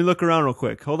 Let me look around real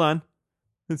quick. Hold on.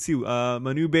 Let's see.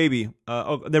 My new baby.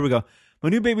 Oh, there we go. My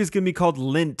new baby is going to be called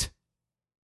Lint.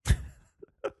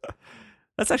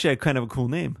 That's actually kind of a cool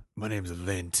name. My name's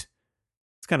Lint.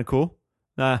 It's kind of cool.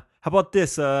 How about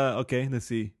this? Okay, let's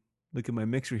see. Look at my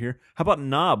mixer here. How about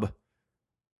Knob?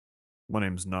 My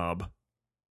name's Knob.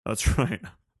 That's right.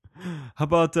 How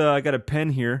about I got a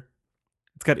pen here.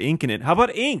 It's got ink in it. How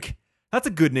about Ink? That's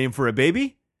a good name for a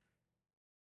baby.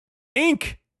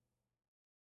 Ink.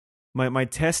 My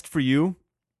test for you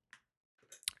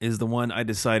is the one I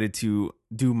decided to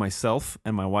do myself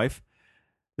and my wife.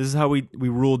 This is how we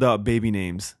ruled out baby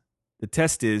names. The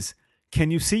test is, can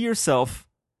you see yourself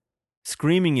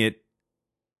screaming it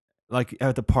like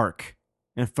at the park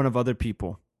in front of other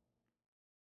people?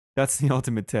 That's the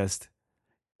ultimate test.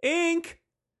 Ink!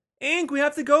 Ink, we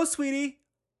have to go, sweetie.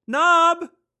 Knob!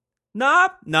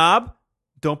 Knob! Knob!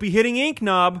 Don't be hitting Ink,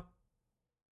 Knob.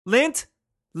 Lint!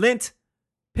 Lint!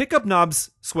 Pick up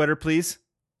Knob's sweater, please.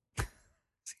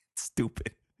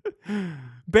 Stupid.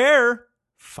 Bear!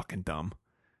 Fucking dumb.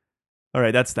 All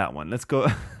right, that's that one. Let's go.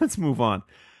 Let's move on.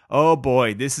 Oh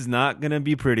boy, this is not going to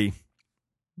be pretty.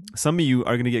 Some of you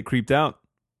are going to get creeped out.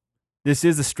 This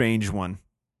is a strange one.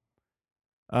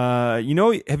 Have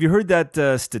you heard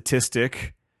that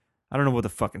statistic? I don't know what the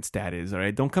fucking stat is, all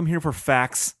right? Don't come here for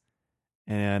facts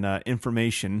and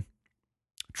information,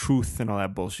 truth, and all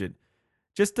that bullshit.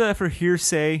 Just for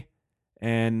hearsay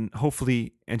and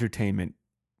hopefully entertainment.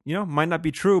 You know, might not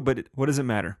be true, but what does it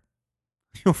matter?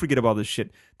 You'll forget about this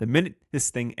shit the minute this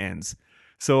thing ends.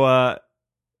 So I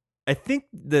think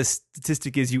the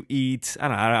statistic is you eat, I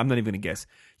don't know, I'm not even going to guess.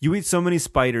 You eat so many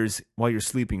spiders while you're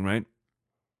sleeping, right?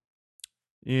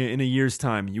 In a year's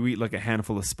time, you eat like a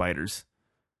handful of spiders.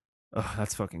 Ugh,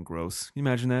 that's fucking gross. Can you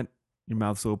imagine that? Your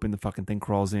mouth's open, the fucking thing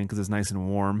crawls in because it's nice and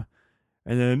warm.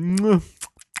 And then,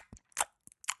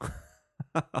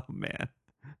 oh man.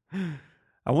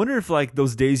 I wonder if like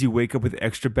those days you wake up with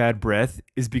extra bad breath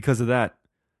is because of that.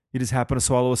 You just happen to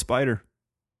swallow a spider,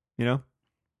 you know?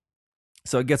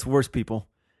 So it gets worse, people.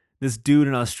 This dude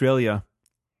in Australia,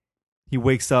 he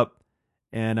wakes up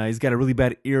and he's got a really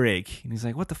bad earache. And he's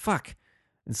like, what the fuck?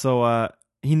 And so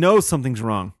he knows something's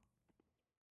wrong.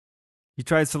 He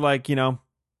tries to like, you know,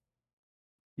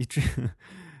 he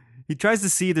tries to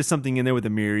see if there's something in there with a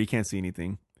mirror. He can't see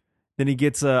anything. Then he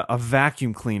gets a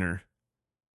vacuum cleaner.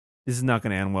 This is not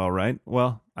going to end well, right?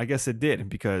 Well, I guess it did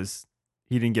because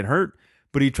he didn't get hurt.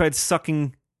 But he tried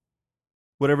sucking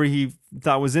whatever he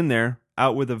thought was in there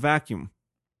out with a vacuum.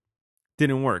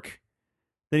 Didn't work.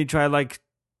 Then he tried like,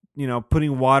 you know,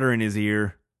 putting water in his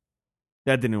ear.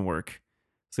 That didn't work.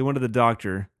 So he went to the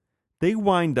doctor. They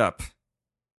wind up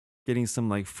getting some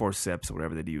like forceps or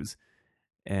whatever they'd use.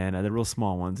 And they're real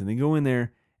small ones. And they go in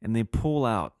there and they pull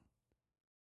out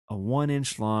a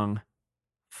 1-inch long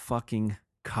fucking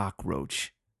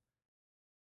cockroach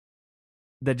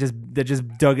that just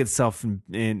dug itself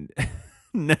and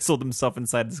nestled himself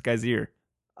inside this guy's ear.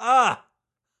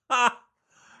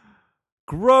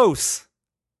 Gross.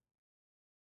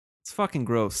 It's fucking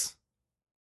gross.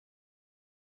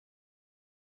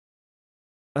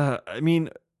 I mean,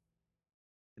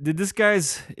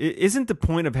 isn't the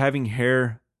point of having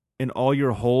hair in all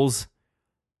your holes,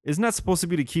 isn't that supposed to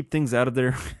be to keep things out of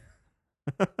there?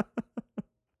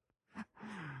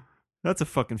 That's a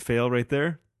fucking fail right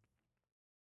there.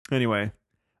 Anyway,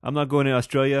 I'm not going to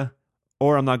Australia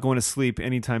or I'm not going to sleep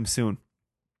anytime soon.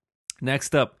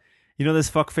 Next up, you know this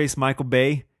fuckface Michael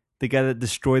Bay, the guy that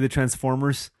destroyed the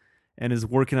Transformers and is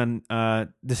working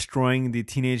on destroying the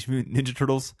Teenage Mutant Ninja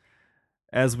Turtles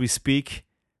as we speak?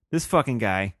 This fucking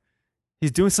guy,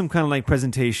 he's doing some kind of like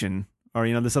presentation, or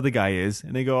you know, this other guy is,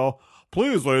 and they go,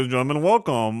 "Please, ladies and gentlemen,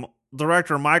 welcome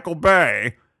director Michael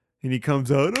Bay." And he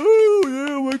comes out, oh,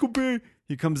 yeah, Michael Bay.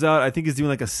 He comes out, I think he's doing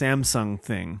like a Samsung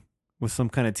thing with some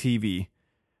kind of TV.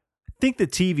 I think the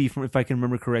TV, from if I can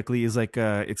remember correctly, is like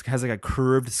it has like a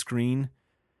curved screen.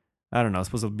 I don't know, it's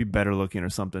supposed to be better looking or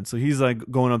something. So he's like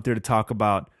going up there to talk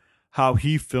about how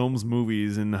he films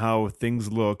movies and how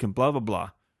things look and blah, blah,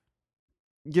 blah.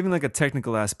 Giving like a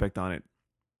technical aspect on it.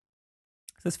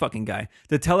 This fucking guy.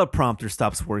 The teleprompter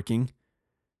stops working.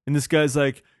 And this guy's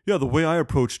like, yeah, the way I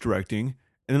approach directing.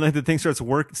 And then like the thing stops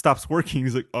working.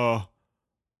 He's like,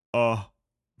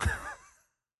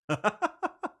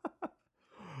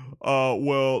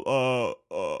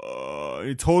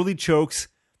 he totally chokes.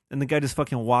 And the guy just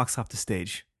fucking walks off the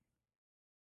stage.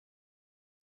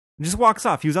 And just walks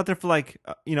off. He was out there for like,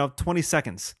 20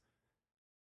 seconds.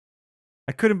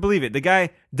 I couldn't believe it. The guy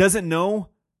doesn't know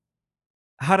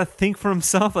how to think for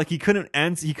himself. Like he couldn't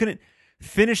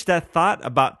finish that thought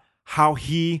about how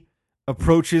he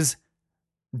approaches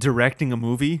directing a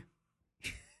movie.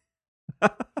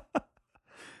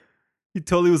 He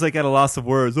totally was like at a loss of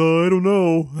words. Oh, I don't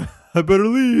know. I better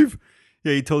leave.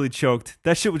 Yeah, he totally choked.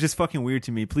 That shit was just fucking weird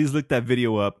to me. Please look that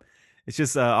video up. It's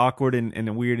just awkward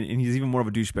and weird, and he's even more of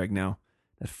a douchebag now.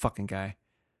 That fucking guy.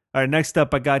 All right, next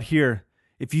up I got here.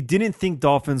 If you didn't think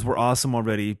dolphins were awesome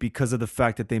already because of the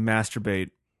fact that they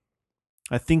masturbate,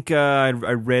 I think I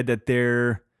read that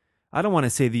they're, I don't want to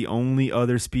say the only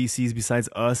other species besides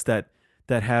us that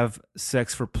have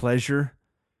sex for pleasure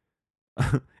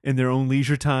in their own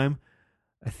leisure time.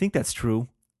 I think that's true.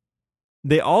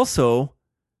 They also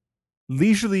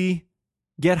leisurely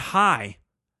get high.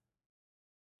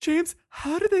 James,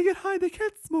 how do they get high? They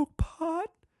can't smoke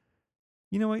pot.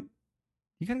 You know what?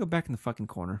 You gotta go back in the fucking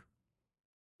corner.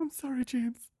 I'm sorry,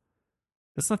 James.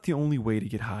 That's not the only way to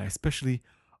get high, especially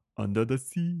under the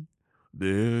sea.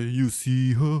 There you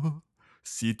see her,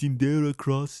 sitting there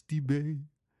across the bay.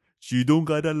 She don't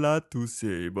got a lot to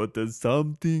say, but there's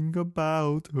something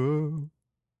about her.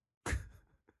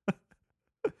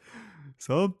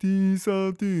 Something,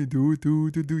 do,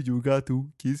 you got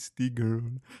to kiss the girl.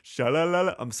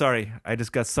 Sha-la-la-la. I'm sorry, I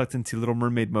just got sucked into Little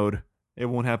Mermaid mode. It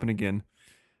won't happen again.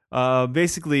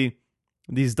 Basically,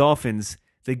 these dolphins,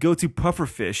 they go to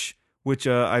pufferfish, which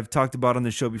I've talked about on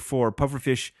the show before.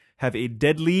 Pufferfish have a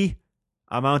deadly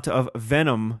amount of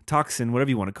venom, toxin, whatever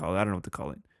you want to call it. I don't know what to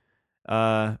call it.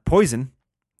 Poison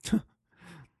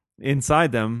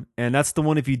inside them, and that's the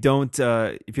one if you don't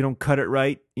cut it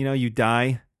right, you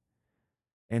die.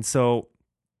 And so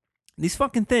these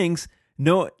fucking things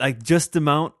know like just the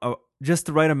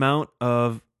right amount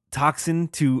of toxin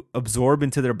to absorb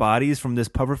into their bodies from this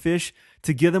pufferfish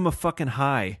to give them a fucking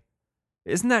high.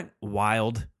 Isn't that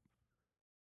wild?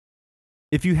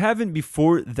 If you haven't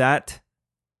before that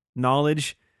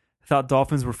knowledge thought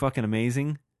dolphins were fucking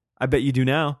amazing, I bet you do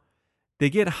now. They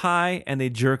get high and they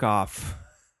jerk off.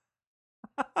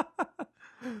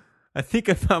 I think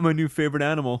I found my new favorite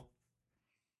animal.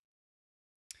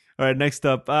 All right, next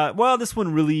up. Well, this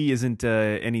one really isn't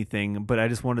anything, but I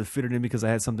just wanted to fit it in because I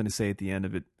had something to say at the end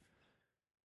of it.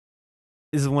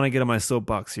 This is when I get on my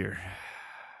soapbox here.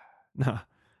 No.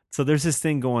 So there's this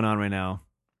thing going on right now.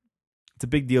 It's a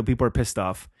big deal. People are pissed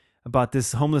off about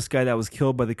this homeless guy that was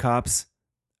killed by the cops.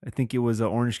 I think it was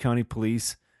Orange County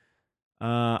Police.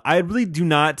 I really do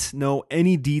not know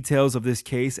any details of this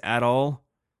case at all.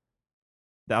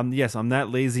 I'm that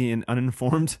lazy and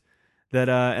uninformed that,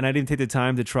 and I didn't take the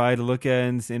time to try to look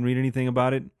at and read anything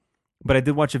about it. But I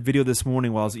did watch a video this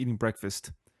morning while I was eating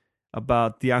breakfast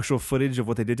about the actual footage of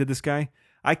what they did to this guy.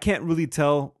 I can't really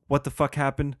tell what the fuck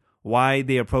happened, why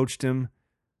they approached him,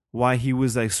 why he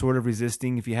was like sort of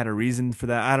resisting, if he had a reason for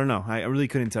that. I don't know. I really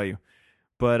couldn't tell you.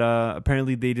 But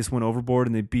apparently they just went overboard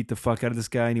and they beat the fuck out of this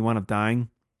guy and he wound up dying.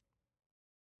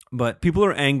 But people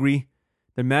are angry.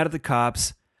 They're mad at the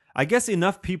cops. I guess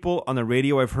enough people on the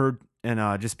radio I've heard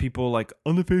and just people like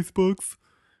on the Facebooks.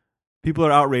 People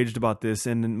are outraged about this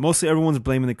and mostly everyone's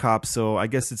blaming the cops. So I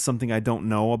guess it's something I don't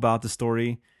know about the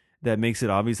story that makes it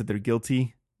obvious that they're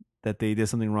guilty, that they did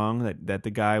something wrong, that the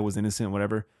guy was innocent,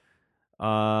 whatever.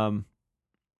 But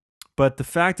the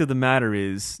fact of the matter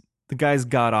is the guys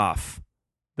got off.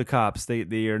 The cops,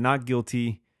 they are not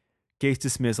guilty. Case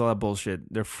dismissed, all that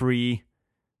bullshit. They're free.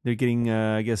 They're getting,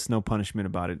 I guess, no punishment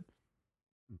about it.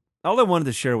 All I wanted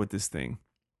to share with this thing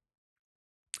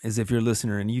is if you're a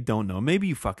listener and you don't know, maybe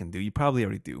you fucking do. You probably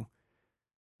already do.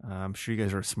 I'm sure you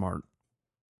guys are smart.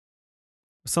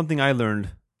 Something I learned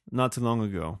not too long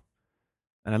ago.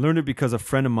 And I learned it because a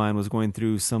friend of mine was going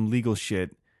through some legal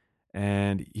shit.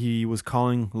 And he was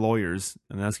calling lawyers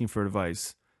and asking for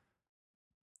advice.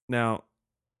 Now,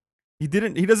 he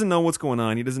doesn't know what's going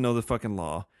on. He doesn't know the fucking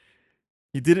law.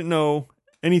 He didn't know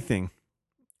anything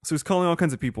So he's calling all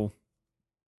kinds of people,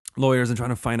 lawyers, and trying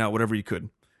to find out whatever he could.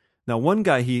 Now, one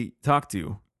guy he talked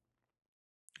to,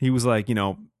 he was like,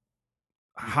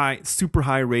 super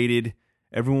high rated.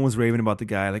 Everyone was raving about the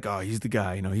guy, like, oh, he's the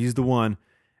guy, he's the one.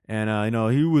 And,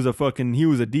 he was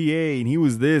a DA, and he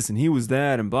was this, and he was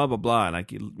that, and blah, blah, blah. And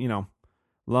like,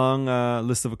 long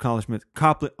list of accomplishments.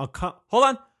 Hold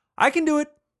on. I can do it.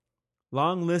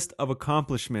 Long list of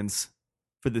accomplishments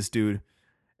for this dude.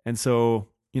 And so,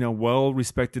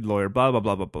 well-respected lawyer, blah, blah,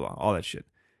 blah, blah, blah, all that shit.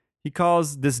 He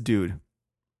calls this dude.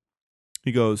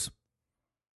 He goes,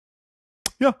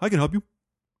 yeah, I can help you.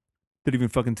 Didn't even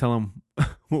fucking tell him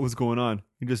what was going on.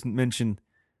 He just mentioned,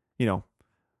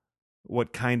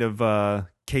 what kind of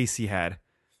case he had.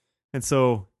 And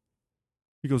so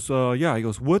he goes, yeah. He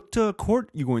goes, what court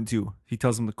you going to? He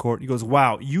tells him the court. He goes,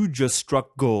 wow, you just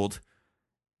struck gold.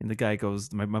 And the guy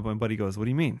goes, my buddy goes, what do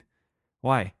you mean?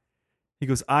 Why? He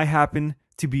goes, I happen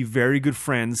to be very good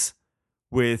friends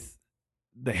with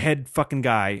the head fucking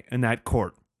guy in that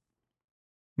court.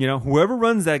 Whoever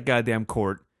runs that goddamn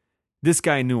court, this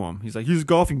guy knew him. He's like, he's a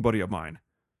golfing buddy of mine.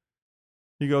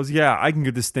 He goes, yeah, I can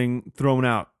get this thing thrown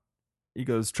out. He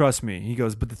goes, trust me. He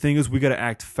goes, but the thing is, we got to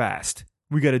act fast.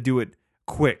 We got to do it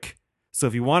quick. So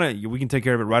if you want to, we can take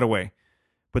care of it right away.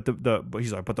 But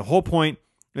he's like, but the whole point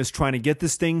is trying to get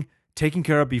this thing taken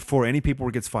care of before any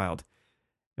paperwork gets filed.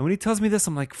 And when he tells me this,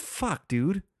 I'm like, fuck,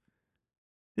 dude.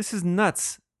 This is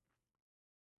nuts.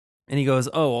 And he goes,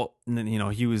 oh, and then,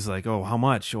 he was like, oh, how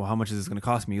much? Well, how much is this going to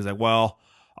cost me? He's like, well,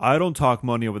 I don't talk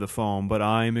money over the phone, but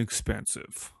I'm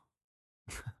expensive.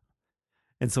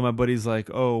 And so my buddy's like,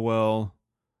 oh, well,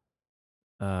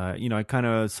 I kind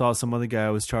of saw some other guy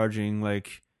was charging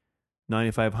like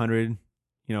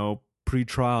 $9,500,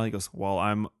 pre-trial. He goes, well,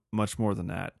 I'm much more than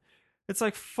that. It's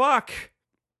like, fuck.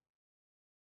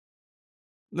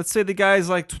 Let's say the guy's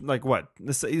like what?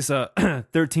 Let's say he's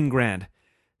 13 grand.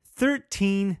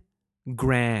 13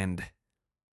 grand.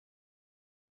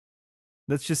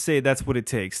 Let's just say that's what it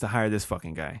takes to hire this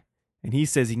fucking guy. And he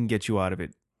says he can get you out of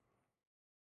it.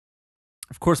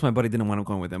 Of course, my buddy didn't want to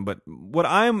go with him. But what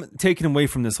I'm taking away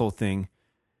from this whole thing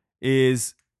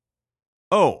is,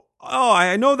 oh,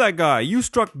 I know that guy. You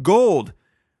struck gold.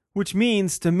 Which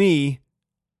means to me,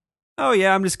 oh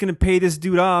yeah, I'm just going to pay this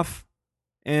dude off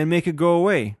and make it go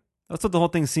away. That's what the whole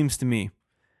thing seems to me.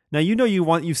 Now,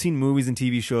 you've seen movies and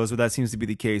TV shows where that seems to be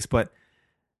the case, but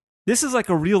this is like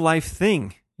a real life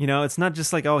thing. It's not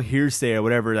just like, oh, hearsay or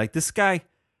whatever. Like this guy,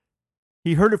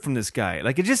 he heard it from this guy.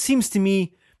 Like it just seems to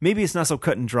me, maybe it's not so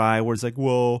cut and dry where it's like,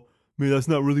 well, maybe that's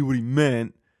not really what he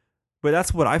meant, but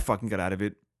that's what I fucking got out of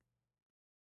it.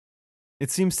 It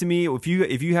seems to me if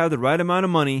you have the right amount of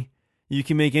money, you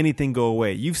can make anything go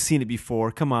away. You've seen it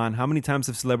before. Come on, how many times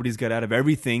have celebrities got out of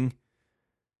everything?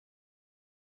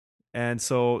 And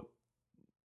so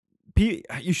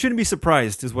you shouldn't be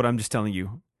surprised, is what I'm just telling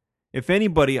you. If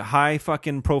anybody, high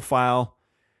fucking profile,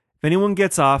 if anyone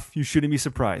gets off, you shouldn't be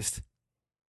surprised.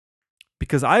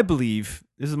 Because I believe,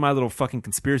 this is my little fucking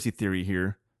conspiracy theory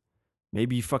here.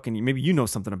 Maybe you know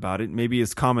something about it. Maybe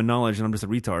it's common knowledge and I'm just a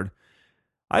retard.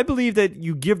 I believe that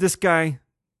you give this guy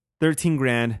 13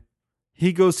 grand,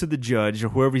 he goes to the judge or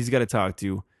whoever he's got to talk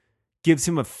to, gives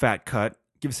him a fat cut,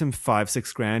 gives him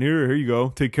 5-6 grand. Here you go,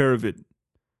 take care of it.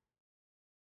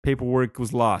 Paperwork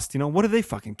was lost. What do they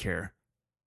fucking care?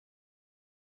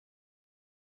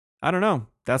 I don't know.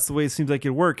 That's the way it seems like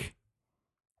it'd work.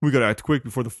 We gotta act quick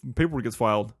before the paperwork gets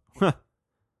filed.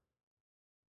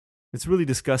 It's really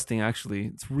disgusting, actually.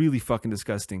 It's really fucking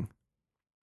disgusting.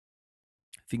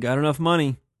 If you got enough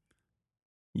money,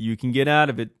 you can get out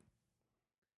of it.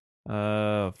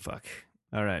 Fuck.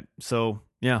 All right. So,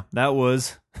 yeah, that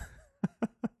was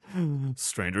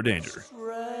Stranger Danger.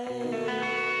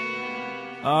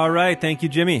 All right. Thank you,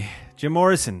 Jimmy. Jim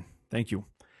Morrison. Thank you.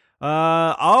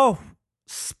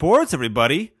 Sports,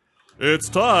 everybody. It's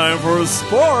time for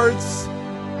sports.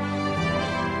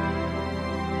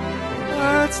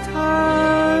 It's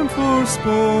time for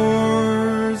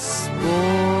sports.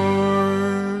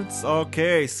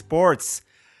 Okay, sports.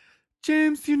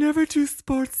 James, you never do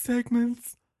sports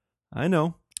segments. I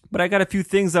know, but I got a few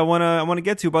things I wanna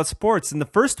get to about sports, and the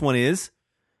first one is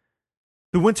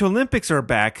the Winter Olympics are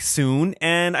back soon,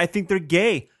 and I think they're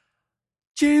gay.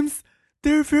 James,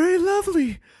 they're very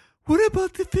lovely. What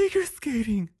about the figure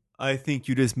skating? I think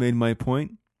you just made my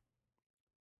point.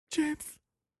 James,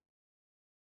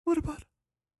 what about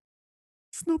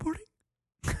snowboarding?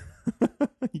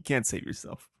 You can't save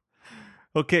yourself.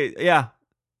 Okay, yeah.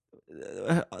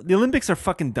 The Olympics are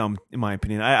fucking dumb, in my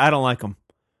opinion. I don't like them.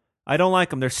 I don't like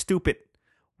them. They're stupid.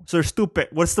 So they're stupid.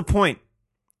 What's the point?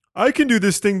 I can do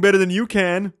this thing better than you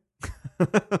can.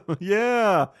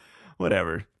 Yeah.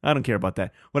 Whatever. I don't care about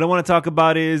that. What I want to talk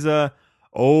about is it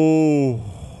was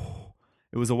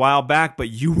a while back, but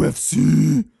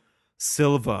UFC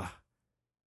Silva.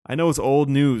 I know it's old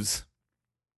news,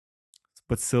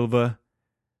 but Silva,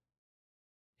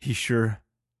 he sure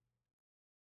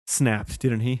snapped,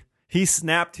 didn't he? He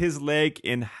snapped his leg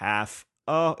in half.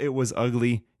 Oh, it was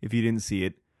ugly if you didn't see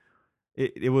it.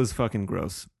 It was fucking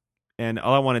gross. And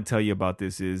all I want to tell you about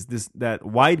this is that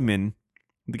Weidman,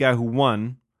 the guy who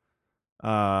won,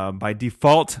 by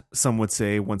default, some would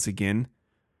say once again,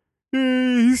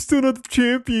 hey, he's still not the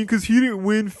champion because he didn't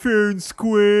win fair and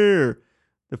square.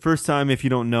 The first time, if you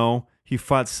don't know, he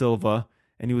fought Silva,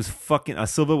 and he was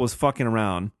Silva was fucking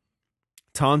around,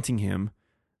 taunting him,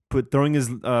 putting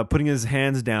his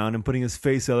hands down and putting his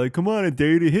face out like, come on, I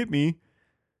dare you to hit me.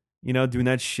 You know, doing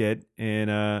that shit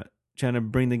and trying to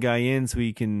bring the guy in so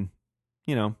he can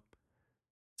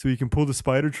pull the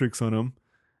spider tricks on him.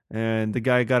 And the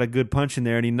guy got a good punch in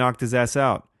there and he knocked his ass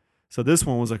out. So this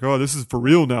one was like, oh, this is for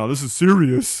real now. This is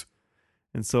serious.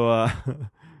 And so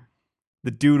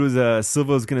the dude was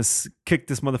Silva was gonna kick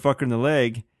this motherfucker in the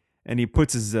leg, and he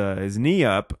puts his knee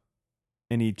up,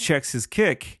 and he checks his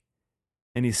kick,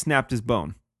 and he snapped his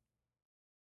bone.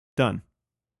 Done.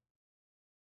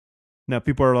 Now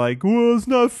people are like, well, it's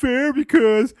not fair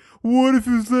because what if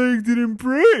his leg didn't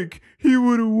break? He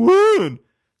would have won.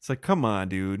 It's like, come on,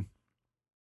 dude.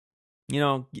 You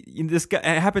know, this guy,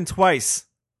 it happened twice.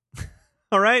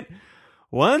 All right?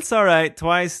 Once, all right.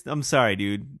 Twice, I'm sorry,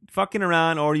 dude. Fucking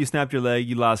around, or you snapped your leg,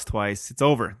 you lost twice. It's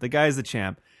over. The guy's the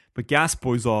champ. But Gas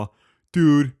Boy's all,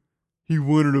 dude, he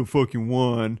wanted to fucking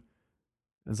won.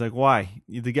 It's like, why?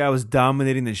 The guy was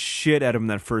dominating the shit out of him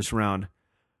that first round.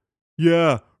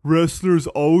 Yeah, wrestlers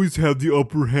always have the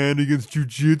upper hand against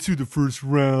jiu-jitsu the first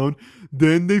round.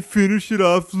 Then they finish it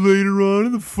off later on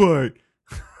in the fight.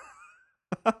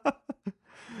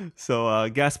 So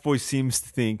Gas Boy seems to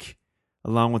think,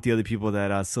 along with the other people,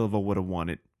 that Silva would have won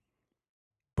it.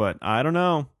 But I don't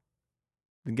know.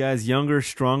 The guy's younger,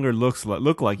 stronger,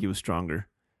 look like he was stronger.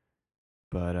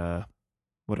 But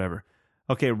whatever.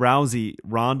 Okay, Ronda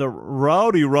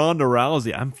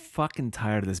Rousey. I'm fucking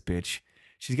tired of this bitch.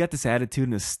 She's got this attitude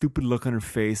and this stupid look on her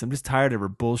face. I'm just tired of her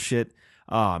bullshit.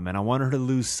 Oh, man, I want her to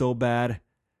lose so bad.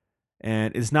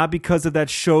 And it's not because of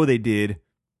that show they did.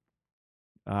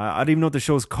 I don't even know what the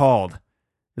show's called.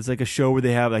 It's like a show where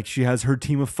they have, like, she has her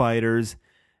team of fighters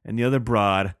and the other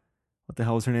broad. What the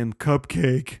hell is her name?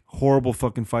 Cupcake. Horrible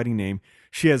fucking fighting name.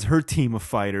 She has her team of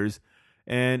fighters.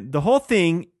 And the whole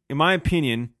thing, in my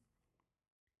opinion,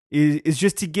 is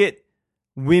just to get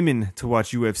women to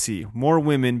watch UFC. More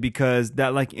women, because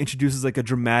that, like, introduces, like, a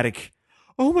dramatic,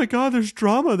 oh my God, there's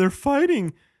drama. They're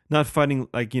fighting. Not fighting,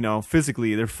 like, you know,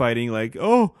 physically. They're fighting, like,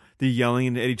 oh, they're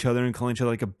yelling at each other and calling each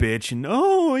other like a bitch. And,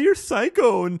 oh, you're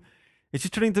psycho. And it's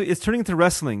just turning into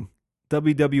wrestling.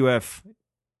 WWF.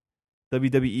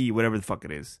 WWE, whatever the fuck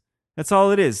it is. That's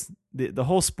all it is. The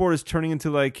whole sport is turning into,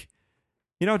 like,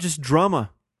 you know, just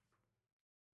drama.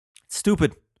 It's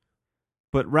stupid.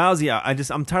 But Rousey,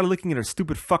 I'm tired of looking at her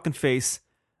stupid fucking face.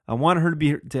 I wanted her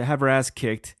to have her ass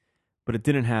kicked, but it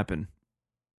didn't happen.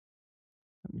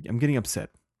 I'm getting upset.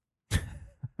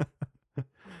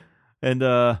 And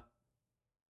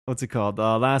what's it called?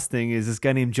 Last thing is this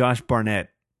guy named Josh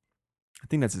Barnett. I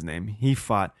think that's his name. He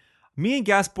fought. Me and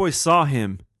Gas Boy saw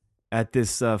him at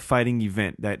this fighting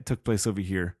event that took place over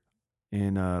here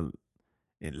in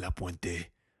La Puente.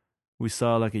 We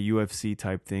saw like a UFC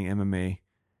type thing, MMA.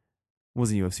 It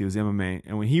wasn't UFC, it was MMA.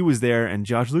 And when he was there and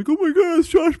Josh was like, oh my God, it's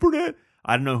Josh Barnett.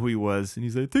 I don't know who he was. And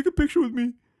he's like, take a picture with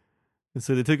me. And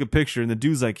so they took a picture and the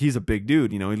dude's like, he's a big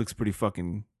dude. You know, he looks pretty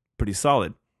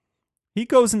solid. He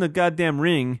goes in the goddamn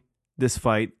ring, this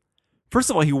fight. First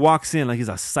of all, he walks in like he's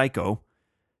a psycho.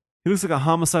 He looks like a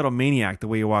homicidal maniac the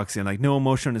way he walks in. Like no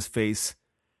emotion on his face.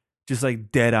 Just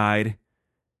like dead-eyed.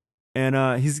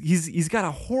 And he's got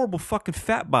a horrible fucking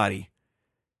fat body.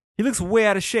 He looks way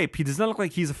out of shape. He does not look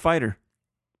like he's a fighter.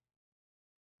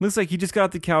 Looks like he just got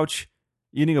off the couch,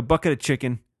 eating a bucket of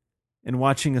chicken, and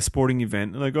watching a sporting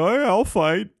event. Like, oh yeah, I'll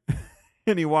fight.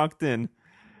 And he walked in.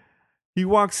 He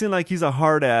walks in like he's a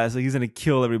hard ass, like he's gonna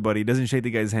kill everybody. He doesn't shake the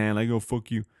guy's hand, like, oh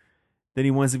fuck you. Then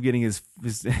he winds up getting his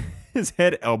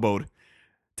head elbowed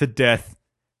to death.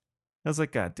 I was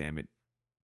like, God damn it.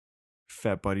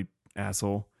 Fat body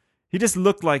asshole. He just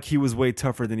looked like he was way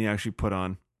tougher than he actually put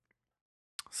on.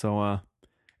 So,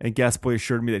 and Gas Boy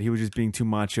assured me that he was just being too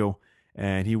macho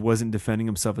and he wasn't defending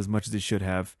himself as much as he should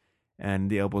have, and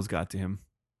the elbows got to him.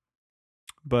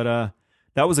 But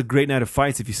that was a great night of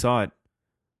fights if you saw it.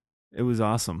 It was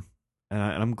awesome.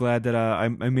 And I'm glad that I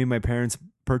made my parents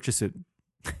purchase it.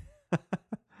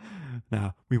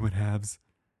 Nah, we went halves.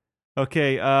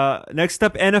 Okay, next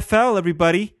up, NFL,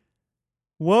 everybody.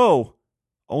 Whoa.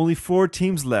 Only 4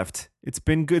 teams left. It's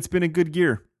been good. It's been a good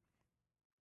year.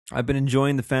 I've been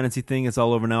enjoying the fantasy thing. It's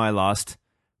all over now. I lost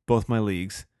both my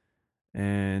leagues.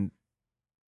 And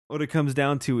what it comes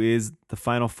down to is the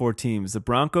final 4 teams. The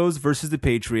Broncos versus the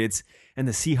Patriots and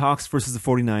the Seahawks versus the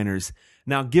 49ers.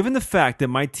 Now, given the fact that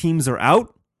my teams are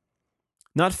out,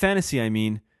 not fantasy, I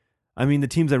mean the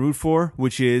teams I root for,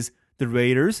 which is the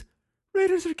Raiders.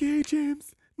 Raiders are gay,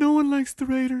 James. No one likes the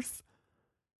Raiders.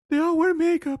 They all wear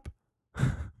makeup.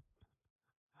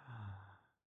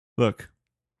 Look,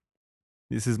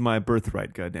 this is my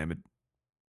birthright, goddammit.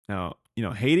 Now,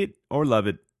 hate it or love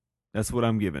it, that's what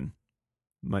I'm given.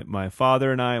 My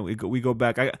father and I, we go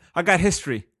back. I got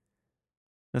history.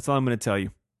 That's all I'm going to tell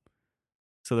you.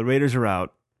 So the Raiders are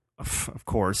out, of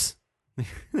course. They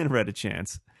never had a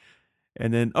chance.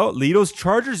 And then, Lito's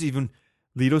Chargers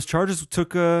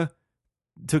took an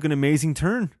amazing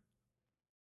turn.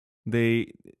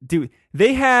 It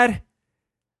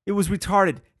was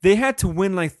retarded. They had to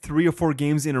win like 3 or 4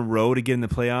 games in a row to get in the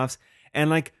playoffs, and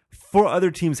like 4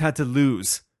 other teams had to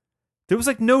lose. There was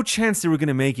like no chance they were going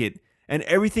to make it, and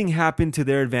everything happened to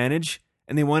their advantage,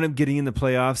 and they wound up getting in the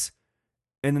playoffs,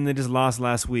 and then they just lost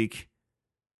last week.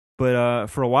 But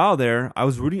for a while there, I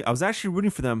was actually rooting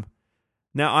for them.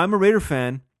 Now, I'm a Raider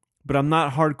fan, but I'm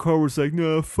not hardcore where it's like,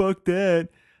 no, fuck that.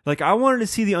 Like, I wanted to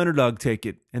see the underdog take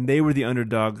it, and they were the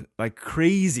underdog like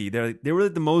crazy. They were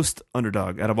the most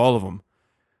underdog out of all of them.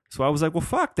 So I was like, well,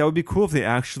 fuck, that would be cool if they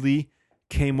actually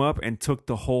came up and took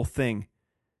the whole thing.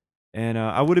 And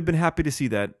I would have been happy to see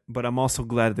that, but I'm also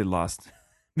glad they lost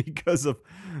because of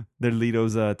their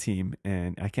Lito's team,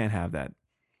 and I can't have that.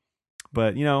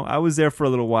 But, I was there for a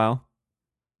little while.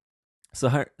 So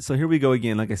here we go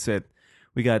again. Like I said,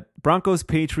 we got Broncos,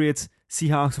 Patriots,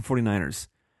 Seahawks, and 49ers.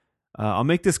 I'll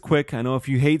make this quick. I know if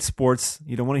you hate sports,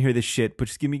 you don't want to hear this shit, but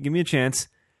just give me a chance.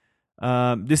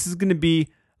 This is going to be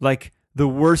like the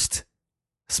worst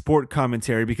sport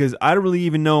commentary because I don't really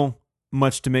even know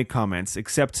much to make comments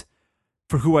except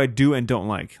for who I do and don't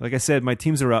like. Like I said, my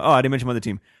teams are out. Oh, I didn't mention my other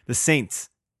team. The Saints.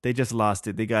 They just lost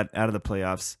it. They got out of the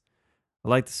playoffs. I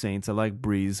like the Saints. I like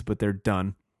Breeze, but they're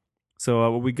done. So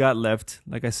what we got left,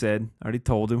 like I said, I already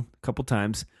told you a couple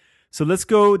times. So let's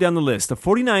go down the list. The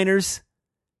 49ers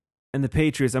and the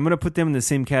Patriots, I'm going to put them in the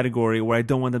same category where I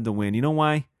don't want them to win. You know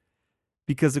why?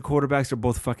 Because the quarterbacks are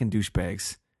both fucking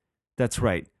douchebags. That's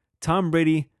right. Tom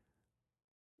Brady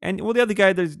and, the other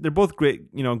guy, they're both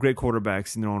great, great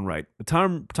quarterbacks in their own right. But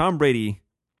Tom Brady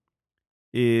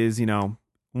is,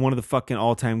 one of the fucking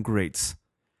all-time greats.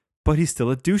 But he's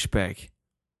still a douchebag.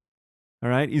 All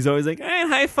right? He's always like, hey,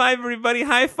 high five, everybody,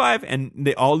 high five. And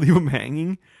they all leave him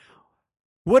hanging.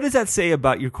 What does that say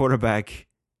about your quarterback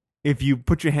if you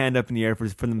put your hand up in the air for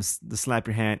them to slap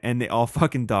your hand and they all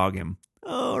fucking dog him?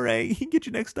 All right, he can get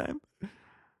you next time.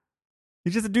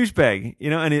 He's just a douchebag,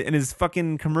 and his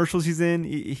fucking commercials he's in,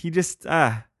 he's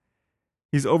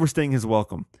overstaying his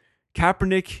welcome.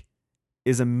 Kaepernick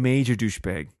is a major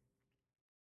douchebag.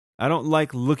 I don't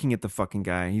like looking at the fucking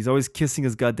guy. He's always kissing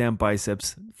his goddamn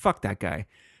biceps. Fuck that guy.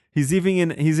 He's even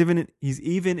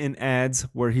in ads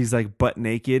where he's like butt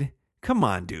naked. Come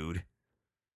on, dude.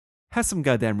 Have some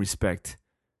goddamn respect.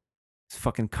 These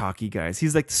fucking cocky guys.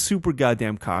 He's like super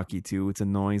goddamn cocky too. It's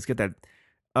annoying. He's got that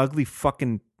ugly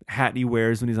fucking hat he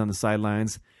wears when he's on the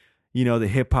sidelines. The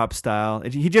hip hop style.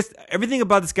 Everything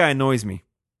about this guy annoys me.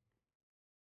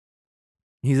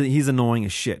 He's annoying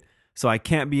as shit. So I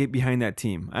can't be behind that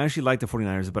team. I actually like the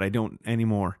 49ers, but I don't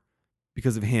anymore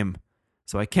because of him.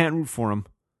 So I can't root for him.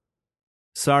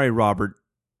 Sorry, Robert,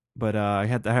 but I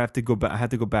have to go back. I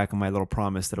had to go back on my little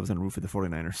promise that I was going to root for the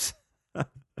 49ers.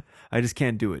 I just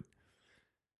can't do it.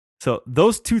 So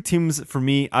those 2 teams for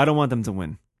me, I don't want them to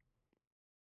win.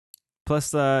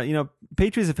 Plus,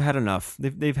 Patriots have had enough.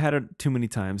 They've had it too many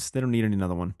times. They don't need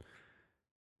another one.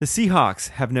 The Seahawks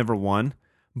have never won,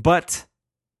 but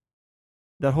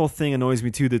that whole thing annoys me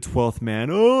too, the 12th man.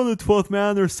 Oh, the 12th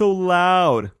man, they're so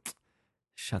loud.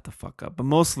 Shut the fuck up. But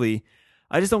mostly,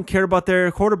 I just don't care about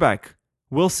their quarterback,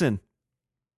 Wilson.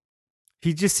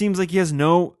 He just seems like he has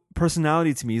no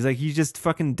personality to me. He's just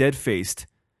fucking dead-faced.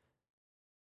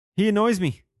 He annoys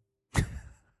me.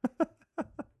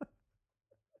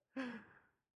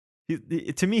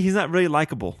 To me, he's not really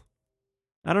likable.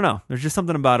 I don't know. There's just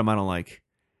something about him I don't like.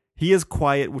 He is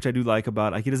quiet, which I do like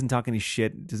about. Like, he doesn't talk any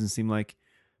shit. It doesn't seem like.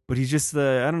 But he's just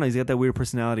I don't know. He's got that weird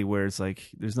personality where it's like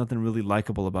there's nothing really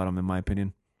likable about him, in my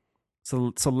opinion.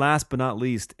 So last but not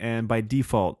least, and by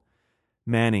default,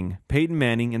 Peyton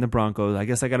Manning and the Broncos. I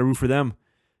guess I got to root for them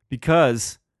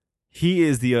because He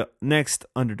is the next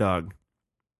underdog.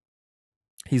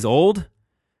 He's old.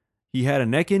 He had a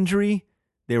neck injury.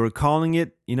 They were calling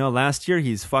it, last year,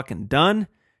 he's fucking done.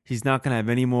 He's not going to have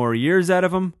any more years out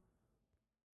of him.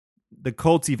 The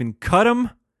Colts even cut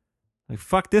him. Like,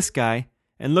 fuck this guy.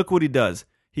 And look what he does.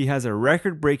 He has a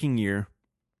record-breaking year,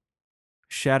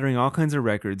 shattering all kinds of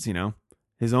records,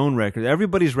 his own record.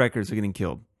 Everybody's records are getting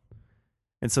killed.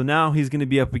 And so now he's going to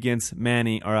be up against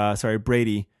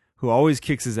Brady, who always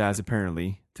kicks his ass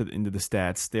apparently into the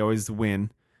stats. They always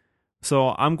win. So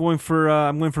I'm going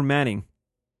for Manning.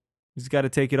 He's got to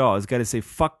take it all. He's got to say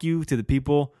fuck you to the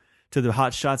people, to the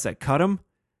hot shots that cut him,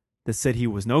 that said he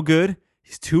was no good.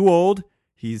 He's too old.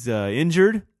 He's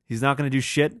injured. He's not going to do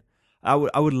shit. I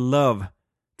would love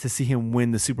to see him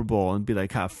win the Super Bowl and be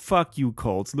like, fuck you,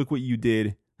 Colts. Look what you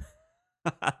did.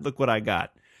 Look what I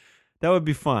got. That would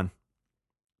be fun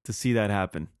to see that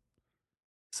happen.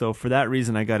 So for that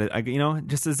reason,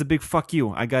 just as a big fuck you,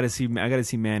 I gotta see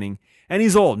Manning. And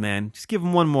he's old, man. Just give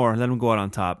him one more, let him go out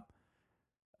on top.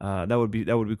 That would be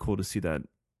cool to see that.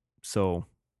 So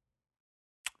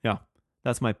yeah,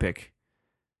 that's my pick.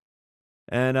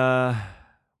 And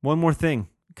one more thing,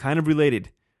 kind of related.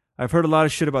 I've heard a lot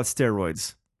of shit about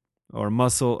steroids or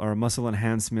muscle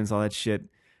enhancements, all that shit.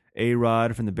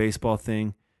 A-Rod from the baseball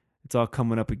thing. It's all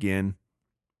coming up again.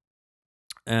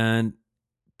 And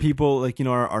people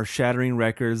are shattering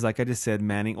records. Like I just said,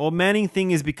 Manning. Well, Manning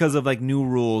thing is because of new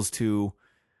rules to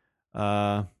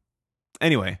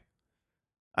anyway.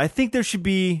 I think there should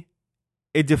be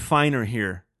a definer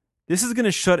here. This is going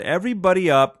to shut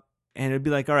everybody up and it'd be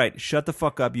like, all right, shut the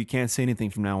fuck up. You can't say anything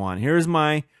from now on. Here's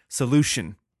my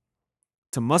solution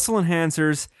to muscle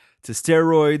enhancers, to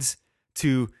steroids,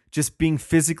 to just being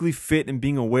physically fit and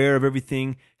being aware of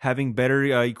everything, having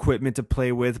better equipment to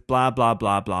play with, blah, blah,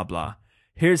 blah, blah, blah.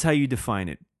 Here's how you define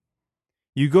it.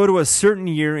 You go to a certain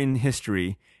year in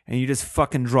history and you just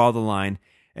fucking draw the line.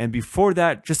 And before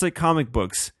that, just like comic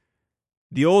books,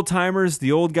 the old timers,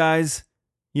 the old guys,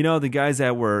 the guys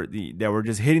that were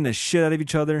just hitting the shit out of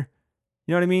each other.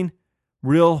 You know what I mean?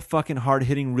 Real fucking hard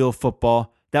hitting, real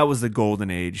football. That was the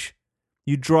golden age.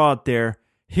 You draw it there.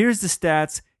 Here's the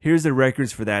stats. Here's the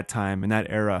records for that time and that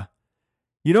era.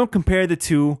 You don't compare the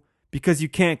two because you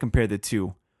can't compare the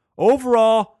two.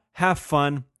 Overall, have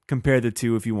fun. Compare the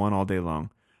two if you want all day long.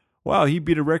 Wow, he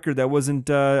beat a record that wasn't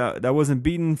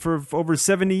beaten for over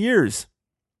 70 years.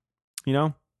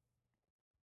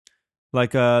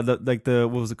 Like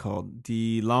what was it called?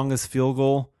 The longest field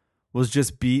goal was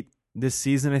just beat this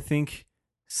season, I think,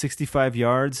 65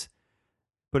 yards.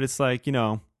 But it's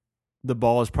the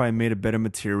ball is probably made of better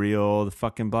material, the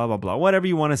fucking blah, blah, blah. Whatever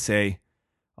you want to say.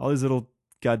 All these little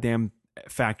goddamn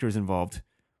factors involved.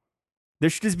 There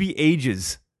should just be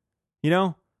ages.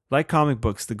 Like comic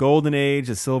books. The golden age,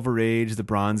 the silver age, the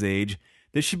bronze age.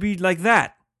 There should be like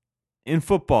that in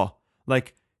football.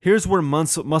 Like, here's where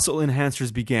muscle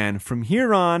enhancers began. From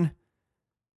here on,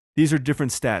 these are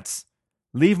different stats.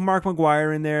 Leave Mark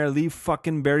McGuire in there. Leave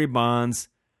fucking Barry Bonds.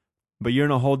 But you're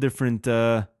in a whole different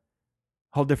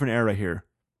era here.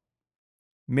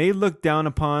 May look down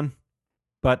upon,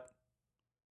 but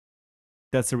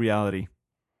that's the reality.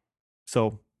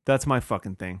 So that's my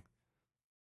fucking thing.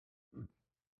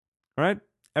 All right?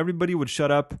 Everybody would shut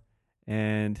up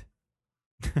and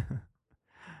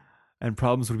and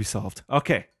problems would be solved.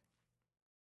 Okay.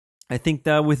 I think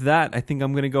that with that, I think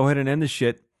I'm going to go ahead and end this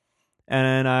shit.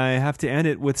 And I have to end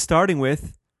it with starting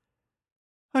with,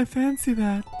 I fancy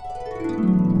that.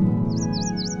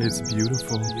 It's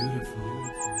beautiful.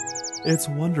 It's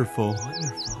wonderful.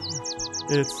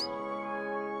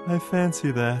 I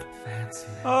fancy that.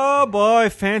 Oh boy,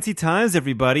 fancy times,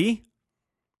 everybody.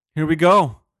 Here we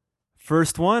go.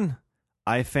 First one.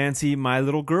 I fancy my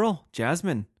little girl,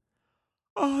 Jasmine.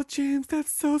 Oh, James,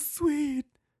 that's so sweet.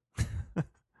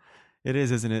 It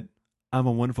is, isn't it? I'm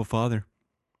a wonderful father.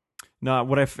 No,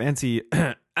 what I fancy,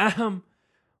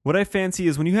 what I fancy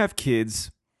is when you have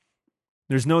kids,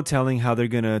 there's no telling how they're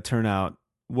going to turn out,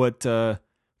 what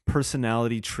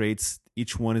personality traits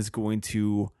each one is going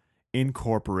to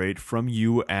incorporate from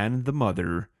you and the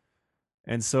mother.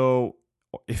 And so,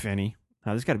 if any,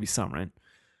 there's got to be some, right?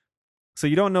 So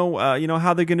you don't know,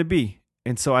 how they're going to be.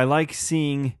 And so I like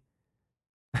seeing,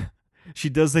 she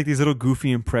does these little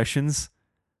goofy impressions.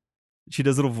 She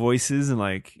does little voices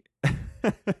and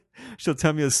she'll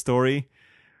tell me a story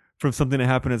from something that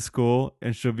happened at school.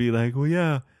 And she'll be like, well,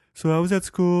 yeah. So I was at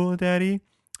school, Daddy,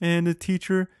 and the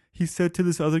teacher, he said to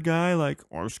this other guy,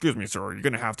 oh, excuse me, sir, you're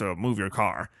going to have to move your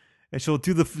car. And she'll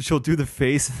do the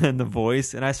face and the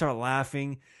voice, and I start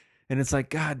laughing, and it's like,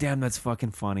 God damn, that's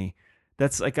fucking funny.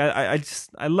 That's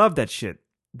I love that shit.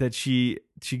 that she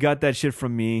got that shit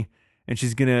from me, and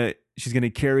she's gonna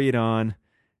carry it on.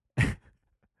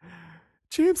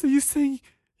 James, are you saying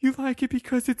you like it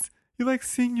because you like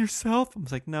seeing yourself? I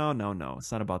was like, no,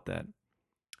 it's not about that.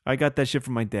 I got that shit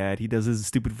from my dad. He does his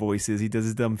stupid voices, he does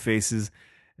his dumb faces,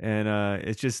 and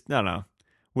it's just, I don't know.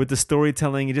 With the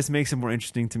storytelling, it just makes it more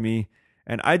interesting to me.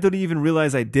 And I don't even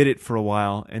realize I did it for a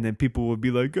while, and then people would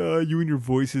be like, you and your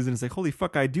voices, and it's like, holy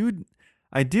fuck, I do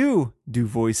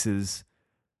voices.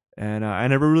 And I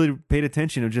never really paid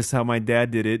attention to just how my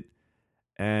dad did it,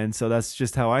 and so that's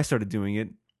just how I started doing it.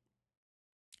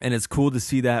 And it's cool to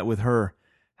see that with her,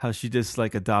 how she just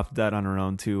like adopted that on her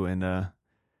own too. And I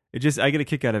get a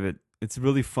kick out of it. It's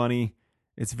really funny.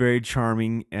 It's very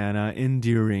charming and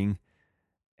endearing,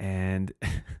 and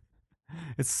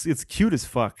it's cute as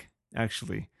fuck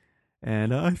actually.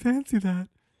 And I fancy that.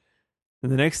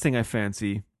 And the next thing I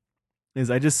fancy is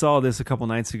I just saw this a couple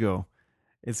nights ago.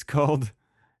 It's called,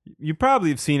 you probably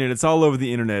have seen it. It's all over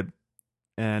the internet,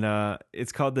 and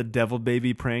it's called the Devil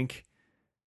Baby prank.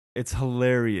 It's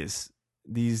hilarious.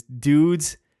 These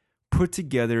dudes put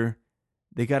together,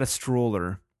 they got a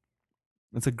stroller.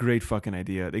 That's a great fucking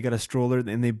idea. They got a stroller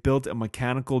and they built a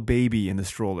mechanical baby in the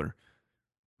stroller.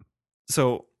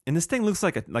 So, and this thing looks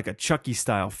like a Chucky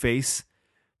style face,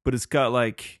 but it's got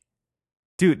like,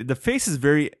 dude, the face is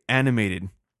very animated.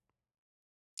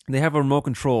 They have a remote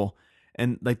control,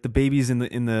 and like the baby's in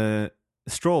the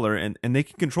stroller, and they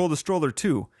can control the stroller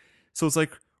too. So it's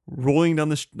like rolling down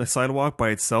the sidewalk by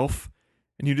itself,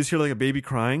 and you just hear like a baby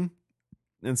crying,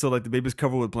 and so like the baby's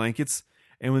covered with blankets,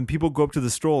 and when people go up to the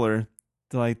stroller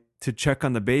to check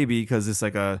on the baby, because it's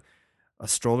like a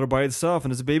stroller by itself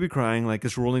and there's a baby crying, like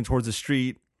it's rolling towards the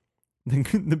street, then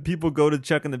the people go to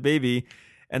check on the baby,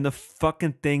 and the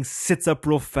fucking thing sits up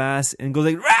real fast and goes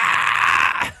like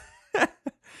Rah!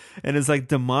 And it's like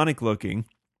demonic looking.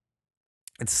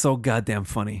 It's so goddamn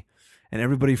funny. And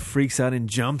everybody freaks out and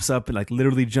jumps up, and like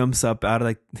literally jumps up out of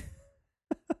like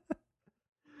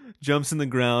jumps in the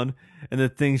ground, and the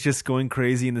thing's just going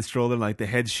crazy in the stroller, like the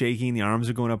head's shaking, the arms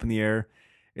are going up in the air.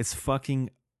 It's fucking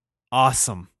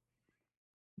awesome.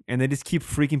 And they just keep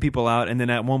freaking people out, and then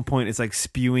at one point it's like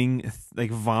spewing like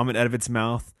vomit out of its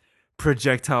mouth,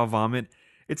 projectile vomit.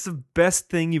 It's the best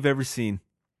thing you've ever seen.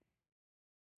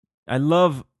 I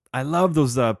love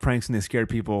those pranks when they scare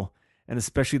people. And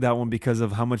especially that one, because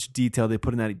of how much detail they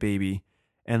put in that baby,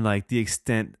 and like the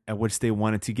extent at which they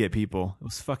wanted to get people. It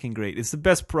was fucking great. It's the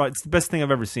best it's the best thing I've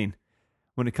ever seen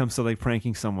when it comes to like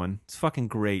pranking someone. It's fucking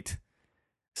great.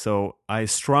 So I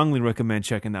strongly recommend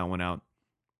checking that one out.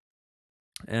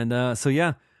 And so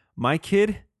yeah, my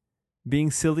kid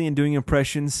being silly and doing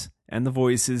impressions and the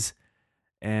voices,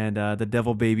 and the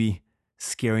devil baby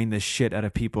scaring the shit out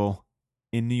of people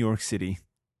in New York City.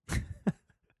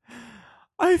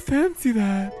 I fancy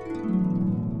that.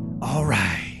 All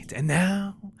right, and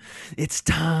now it's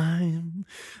time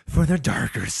for the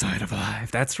darker side of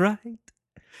life. That's right.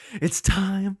 It's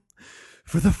time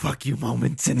for the fuck you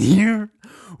moments, and here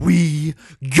we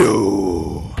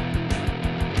go.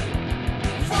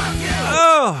 Fuck you!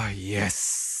 Oh,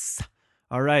 yes.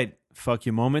 All right, fuck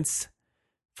you moments.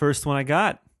 First one I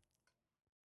got.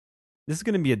 This is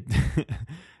gonna be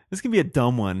a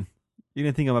dumb one. You're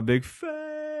gonna think I'm a big fag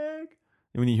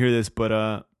when you hear this,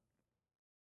 but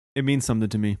it means something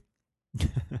to me.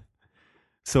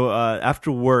 So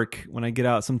after work, when I get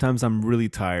out, sometimes I'm really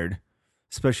tired,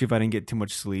 especially if I didn't get too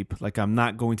much sleep. Like I'm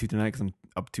not going to tonight because I'm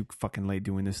up too fucking late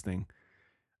doing this thing.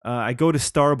 I go to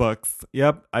Starbucks.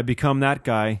 Yep, I become that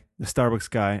guy, the Starbucks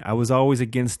guy. I was always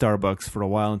against Starbucks for a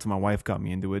while until my wife got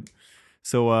me into it.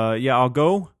 So yeah, I'll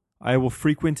go. I will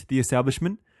frequent the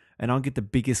establishment, and I'll get the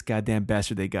biggest goddamn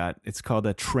bastard they got. It's called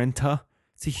a Trenta.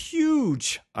 It's a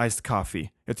huge iced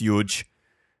coffee. It's huge.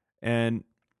 And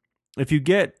if you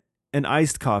get an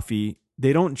iced coffee,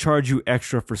 they don't charge you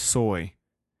extra for soy.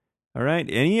 All right?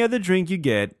 Any other drink you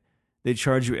get, they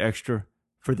charge you extra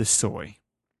for the soy.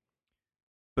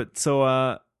 But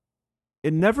so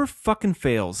it never fucking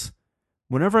fails.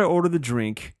 Whenever I order the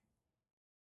drink,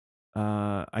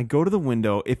 I go to the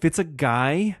window. If it's a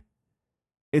guy,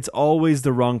 it's always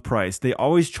the wrong price. They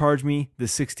always charge me the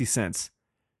 60 cents.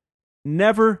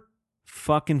 Never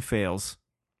fucking fails.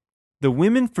 The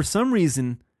women, for some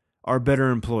reason, are better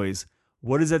employees.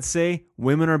 What does that say?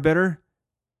 Women are better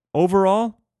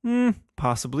overall?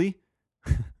 Possibly.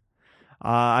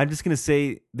 I'm just going to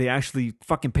say they actually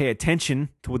fucking pay attention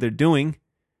to what they're doing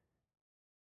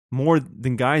more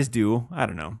than guys do. I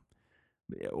don't know.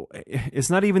 It's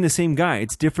not even the same guy.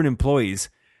 It's different employees.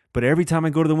 But every time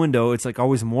I go to the window, it's like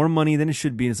always more money than it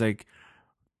should be. It's like,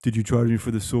 did you charge me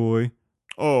for the soy?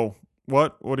 Oh,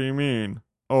 what? What do you mean?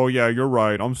 oh yeah, you're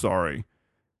right, I'm sorry.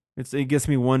 It gets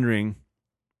me wondering,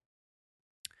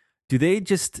 do they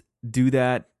just do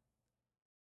that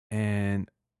and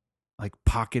like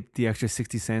pocket the extra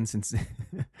 60 cents? And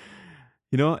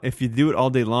if you do it all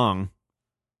day long,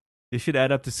 it should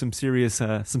add up to some serious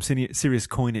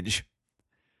coinage.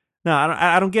 No,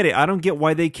 I don't get it. I don't get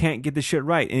why they can't get the shit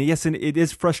right. And yes, and it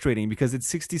is frustrating because it's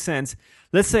 60 cents.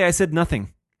 Let's say I said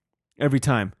nothing every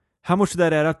time. How much would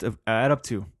that add up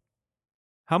to?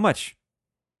 How much?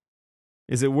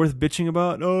 Is it worth bitching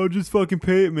about? Oh, just fucking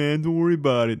pay it, man. Don't worry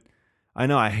about it. I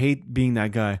know, I hate being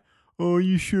that guy. Oh, are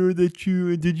you sure did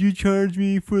you charge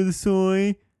me for the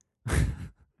soy?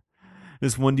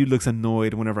 This one dude looks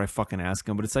annoyed whenever I fucking ask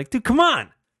him, but it's like, dude, come on.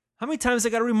 How many times I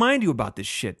gotta remind you about this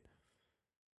shit?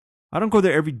 I don't go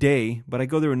there every day, but I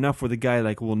go there enough where the guy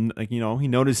he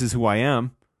notices who I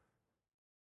am.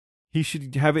 He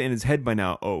should have it in his head by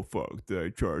now. Oh, fuck, did I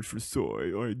charge for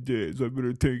soy? Oh, I did, so I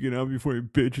better take it out before he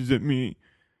bitches at me.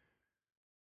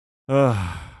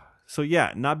 So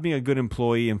yeah, not being a good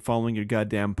employee and following your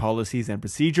goddamn policies and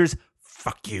procedures,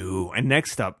 fuck you. And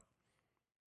next up,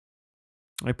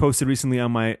 I posted recently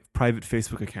on my private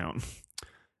Facebook account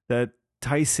that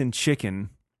Tyson chicken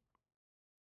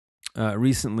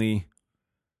recently,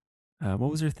 what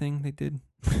was their thing they did?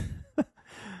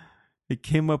 It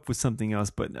came up with something else,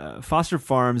 but Foster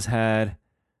Farms had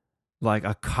like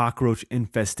a cockroach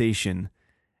infestation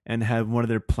and had one of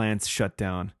their plants shut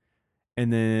down.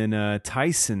 And then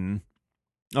Tyson,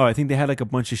 I think they had like a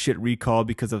bunch of shit recalled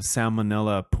because of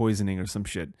salmonella poisoning or some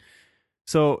shit.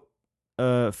 So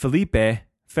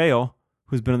Feo,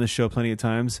 who's been on the show plenty of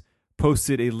times,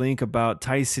 posted a link about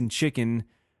Tyson chicken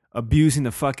abusing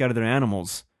the fuck out of their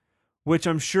animals, which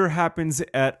I'm sure happens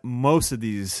at most of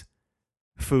these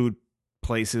food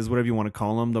places, whatever you want to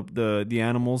call them, the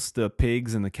animals, the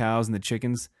pigs and the cows and the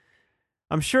chickens.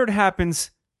 I'm sure it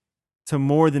happens to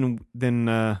more than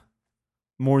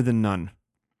none.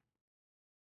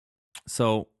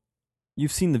 So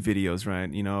you've seen the videos, right?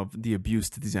 Of the abuse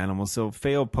to these animals. So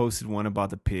Feo posted one about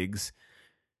the pigs.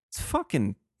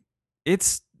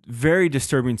 It's very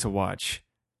disturbing to watch.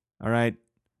 All right.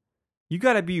 You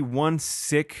got to be one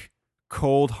sick,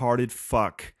 cold-hearted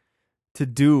fuck to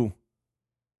do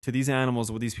to these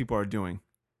animals what these people are doing.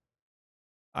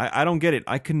 I don't get it.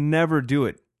 I could never do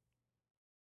it.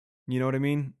 You know what I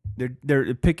mean?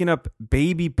 They're picking up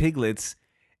baby piglets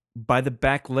by the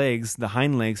back legs, the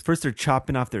hind legs. First they're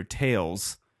chopping off their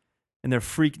tails, and the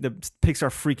pigs are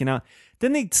freaking out.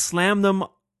 Then they slam them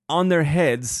on their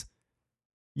heads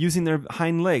using their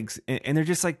hind legs, and they're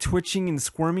just like twitching and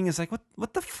squirming. It's like,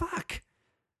 what the fuck?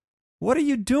 What are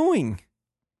you doing?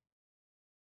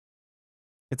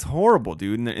 It's horrible,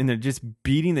 dude. And they're just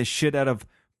beating the shit out of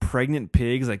pregnant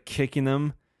pigs, like kicking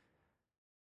them.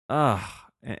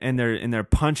 And they're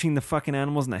punching the fucking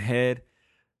animals in the head.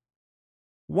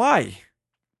 Why?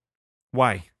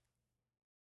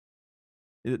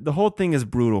 The whole thing is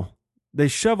brutal. They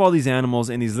shove all these animals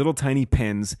in these little tiny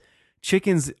pens.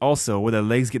 Chickens also, where their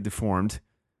legs get deformed.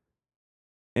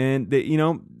 And they,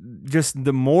 just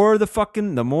the more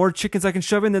chickens I can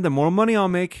shove in there, the more money I'll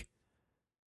make.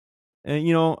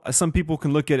 And some people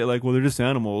can look at it like, well, they're just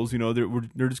animals. They're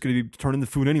just going to be turning the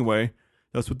food anyway.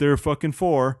 That's what they're fucking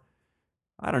for.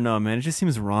 I don't know, man. It just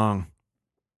seems wrong.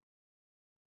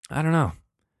 I don't know.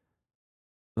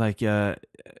 Like, you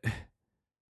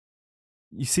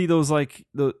see those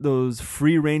those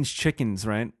free range chickens,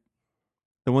 right?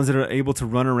 The ones that are able to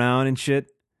run around and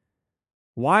shit.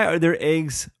 Why are their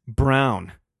eggs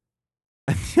brown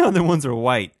and the other ones are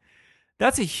white?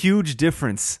 That's a huge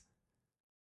difference.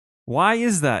 Why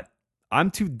is that?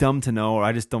 I'm too dumb to know, or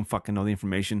I just don't fucking know the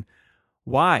information.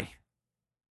 Why?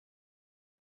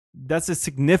 That's a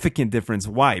significant difference.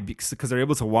 Why? Because they're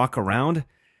able to walk around.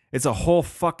 It's a whole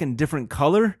fucking different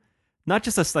color. Not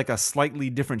just a slightly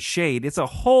different shade. It's a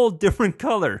whole different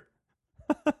color.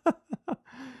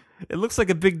 It looks like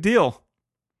a big deal.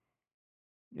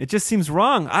 It just seems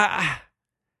wrong.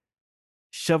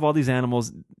 Shove all these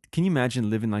animals. Can you imagine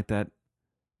living like that?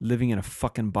 Living in a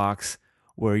fucking box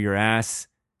where your ass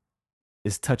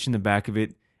is touching the back of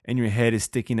it and your head is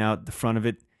sticking out the front of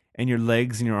it and your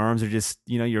legs and your arms are just,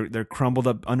 they're crumbled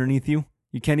up underneath you.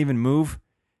 You can't even move.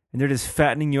 And they're just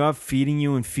fattening you up, feeding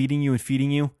you and feeding you and feeding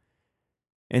you.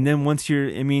 And then once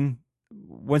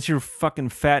you're fucking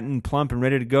fat and plump and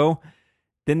ready to go,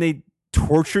 then they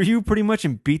torture you pretty much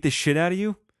and beat the shit out of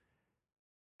you.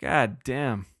 God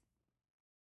damn.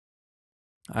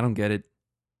 I don't get it.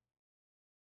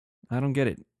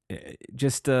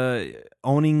 Just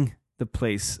owning the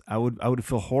place, I would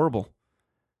feel horrible.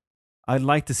 I'd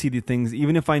like to see the things,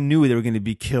 even if I knew they were going to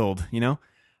be killed,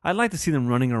 I'd like to see them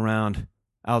running around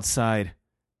outside.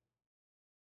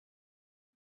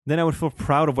 Then I would feel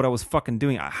proud of what I was fucking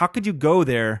doing. How could you go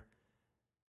there?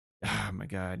 Oh my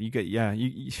god, you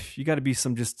got to be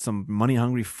some money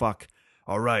hungry fuck.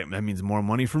 All right, that means more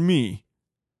money for me.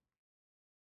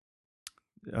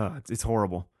 It's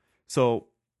horrible. So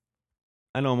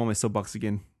I know I'm on my soapbox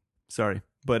again. Sorry,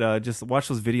 but just watch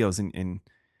those videos and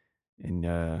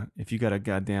if you got a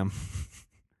goddamn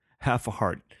half a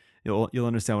heart, you'll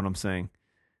understand what I'm saying.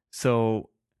 So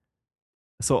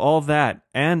all that,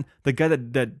 and the guy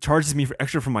that charges me for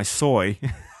extra for my soy.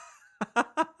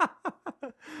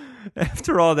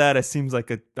 After all that, I seem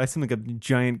like a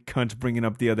giant cunt bringing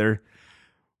up the other.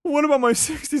 What about my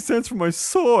 60 cents for my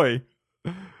soy?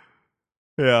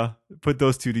 Yeah, put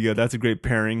those two together. That's a great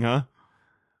pairing, huh?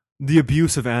 The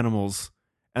abuse of animals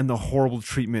and the horrible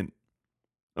treatment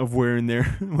of when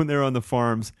they're on the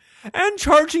farms, and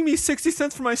charging me 60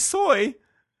 cents for my soy.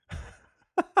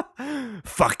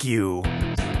 Fuck you.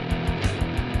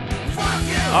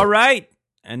 All right.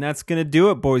 And that's going to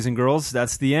do it, boys and girls.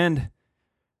 That's the end.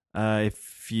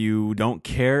 If you don't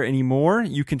care anymore,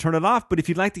 you can turn it off. But if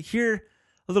you'd like to hear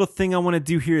a little thing I want to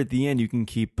do here at the end, you can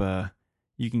keep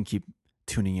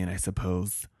tuning in, I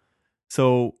suppose.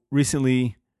 So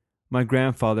recently, my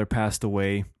grandfather passed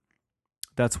away.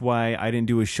 That's why I didn't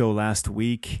do a show last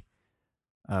week.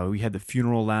 We had the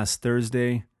funeral last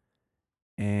Thursday.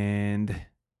 And,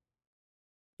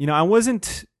 I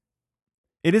wasn't...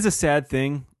 It is a sad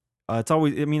thing.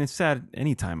 It's sad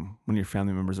anytime when your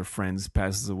family members or friends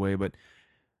passes away. But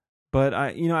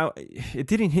it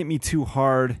didn't hit me too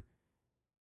hard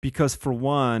because, for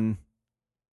one,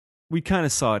 we kind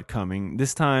of saw it coming.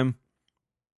 This time,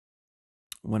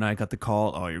 when I got the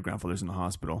call, oh, your grandfather's in the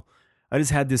hospital, I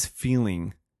just had this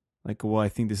feeling like, well, I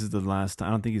think this is the last time.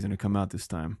 I don't think he's going to come out this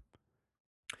time.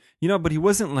 But he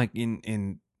wasn't like he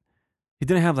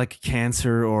didn't have like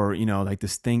cancer or, like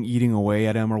this thing eating away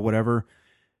at him or whatever.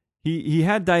 He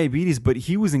had diabetes, but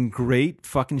he was in great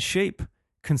fucking shape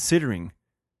considering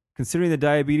the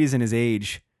diabetes and his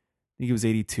age. I think he was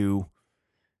 82.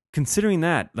 Considering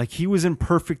that, like, he was in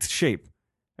perfect shape.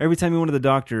 Every time he went to the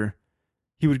doctor,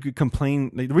 he would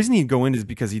complain. Like, the reason he'd go in is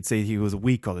because he'd say he was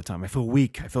weak all the time. I feel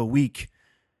weak.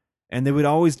 And they would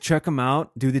always check him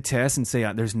out, do the test, and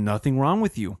say, there's nothing wrong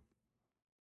with you.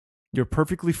 You're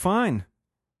perfectly fine.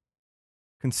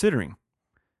 Considering.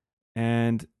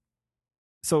 And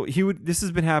so this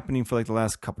has been happening for like the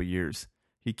last couple of years.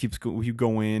 He'd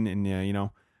go in and,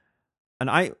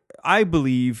 and I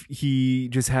believe he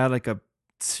just had like a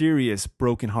serious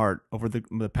broken heart over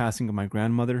the passing of my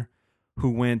grandmother,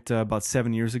 who went about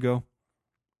 7 years ago.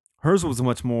 Hers was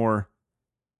much more.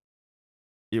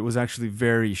 It was actually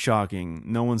very shocking.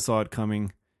 No one saw it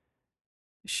coming.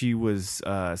 She was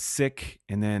sick,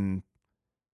 and then,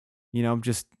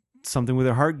 just something with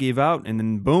her heart gave out, and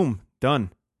then boom,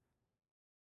 done.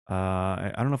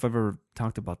 I don't know if I've ever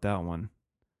talked about that one.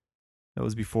 That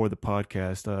was before the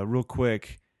podcast. Real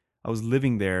quick, I was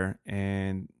living there,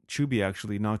 and Chubby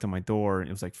actually knocked on my door. It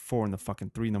was like 3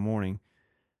 in the morning.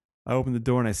 I opened the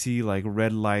door, and I see like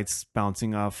red lights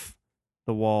bouncing off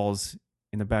the walls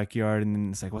in the backyard, and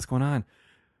then it's like, what's going on?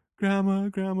 Grandma.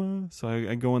 So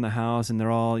I go in the house, and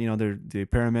they're all, the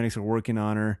paramedics are working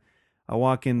on her. I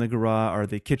walk in the garage or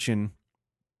the kitchen,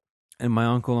 and my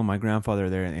uncle and my grandfather are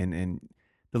there, and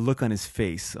the look on his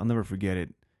face, I'll never forget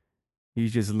it. He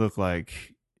just looked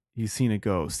like he's seen a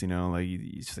ghost, like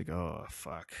he's just like, oh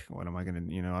fuck, what am I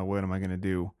gonna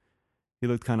do? He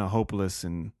looked kind of hopeless,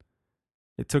 and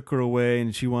it took her away,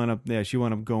 and she wound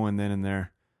up going then and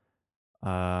there.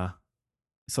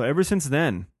 So ever since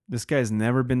then, this guy's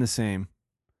never been the same.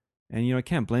 And I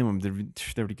can't blame him. They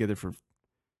were together for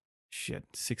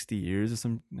 60 years or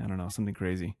something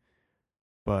crazy.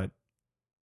 But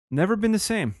never been the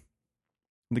same.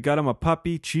 They got him a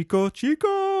puppy, Chico,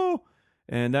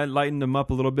 and that lightened him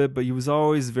up a little bit, but he was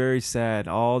always very sad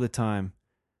all the time.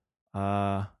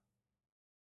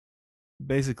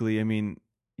 Basically,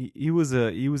 he was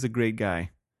a great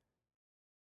guy.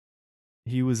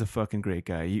 He was a fucking great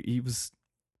guy. He was,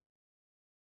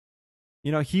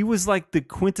 he was like the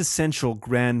quintessential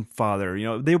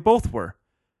grandfather. They both were.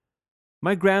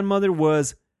 My grandmother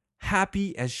was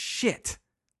happy as shit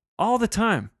all the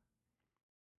time.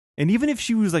 And even if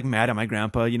she was like mad at my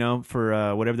grandpa,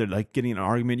 for whatever, they're like getting in an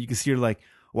argument, you could see her like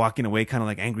walking away kind of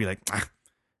like angry, like, ah.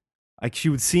 Like she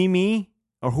would see me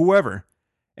or whoever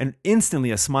and instantly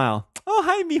a smile. Oh,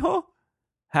 hi, mijo.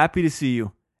 Happy to see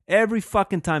you. Every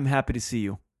fucking time, happy to see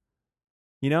you.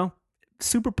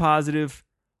 Super positive,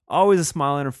 always a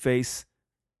smile on her face.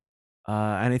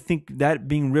 And I think that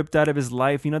being ripped out of his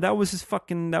life, that was his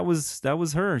fucking, that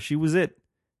was her. She was it.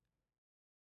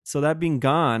 So that being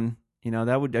gone,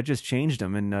 that just changed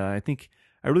him. And I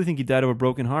really think he died of a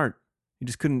broken heart. He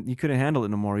couldn't handle it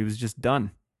no more. He was just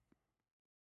done.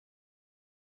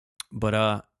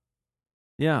 But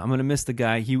yeah, I'm gonna miss the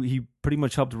guy. He pretty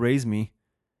much helped raise me.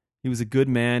 He was a good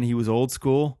man. He was old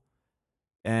school,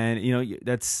 and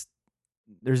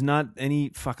there's not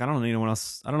any I don't know anyone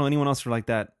else. I don't know anyone else like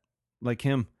that, like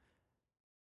him,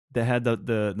 that had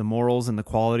the morals and the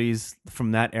qualities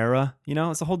from that era.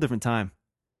 It's a whole different time.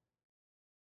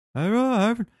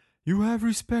 You have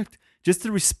respect. Just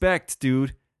the respect,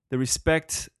 dude. The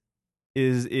respect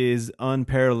is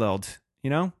unparalleled.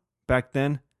 Back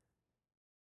then.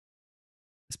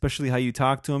 Especially how you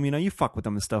talk to him, you fuck with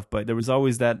them and stuff, but there was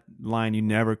always that line you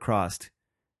never crossed.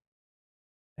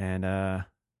 And yeah,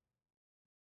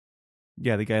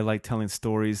 the guy liked telling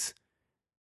stories.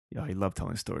 Yeah, he loved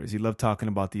telling stories. He loved talking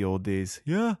about the old days.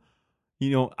 Yeah,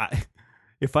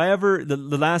 if I ever the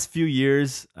last few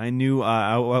years, I knew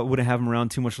I wouldn't have him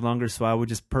around too much longer, so I would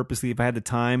just purposely, if I had the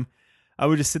time, I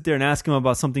would just sit there and ask him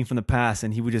about something from the past,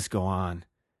 and he would just go on.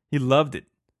 He loved it,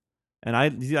 and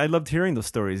I loved hearing those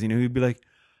stories. He'd be like,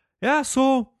 yeah,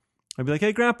 so I'd be like,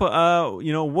 hey, Grandpa,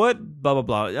 what? Blah, blah,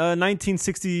 blah.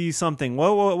 1960 something.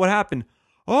 What happened?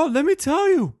 Oh, let me tell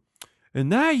you. In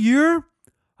that year,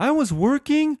 I was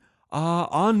working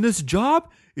on this job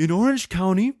in Orange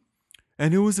County,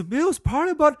 and it was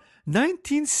probably about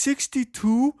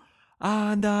 1962,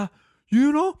 and no,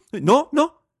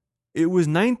 it was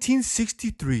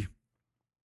 1963.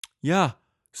 Yeah.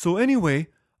 So anyway,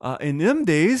 in them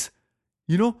days,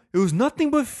 it was nothing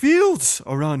but fields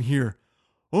around here.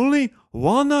 Only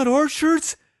walnut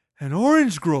orchards and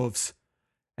orange groves.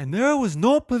 And there was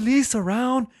no police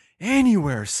around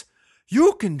anywheres.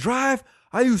 You can drive.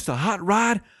 I used to hot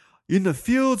rod in the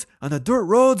fields on the dirt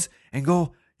roads and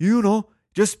go,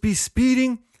 just be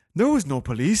speeding. There was no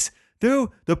police. The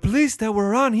police that were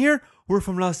around here were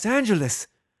from Los Angeles.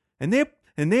 And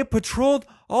they patrolled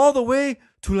all the way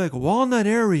to like Walnut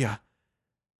area.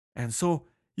 And so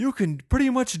you can pretty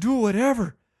much do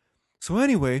whatever. So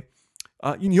anyway,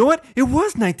 you know what? It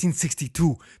was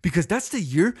 1962 because that's the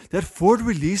year that Ford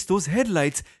released those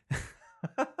headlights.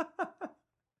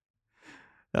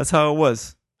 That's how it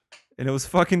was. And it was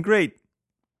fucking great.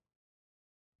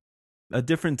 A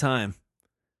different time.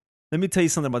 Let me tell you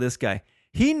something about this guy.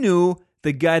 He knew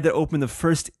the guy that opened the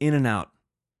first In-N-Out.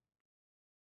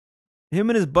 Him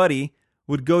and his buddy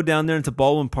would go down there into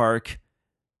Baldwin Park.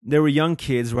 They were young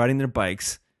kids riding their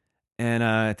bikes. And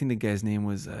I think the guy's name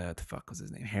was, what the fuck was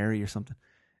his name? Harry or something.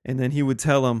 And then he would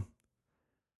tell him,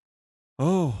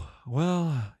 oh,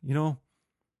 well,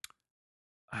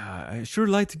 I sure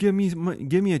like to give me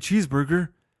a cheeseburger,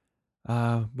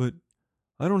 but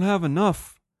I don't have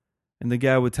enough. And the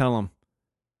guy would tell him,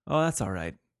 oh, that's all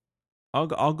right.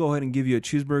 I'll go ahead and give you a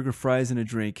cheeseburger, fries, and a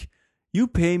drink. You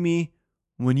pay me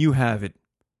when you have it.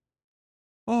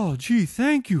 Oh, gee,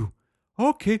 thank you.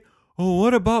 Okay. Oh,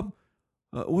 what about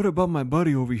my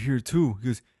buddy over here too?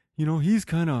 Because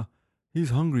he's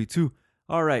hungry too.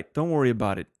 All right, don't worry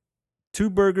about it. 2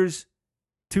 burgers,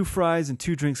 2 fries, and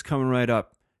 2 drinks coming right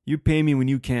up. You pay me when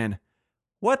you can.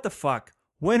 What the fuck?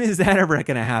 When is that ever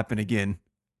gonna happen again?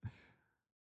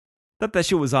 Thought that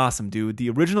shit was awesome, dude. The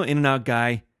original In-N-Out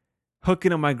guy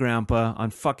hooking up my grandpa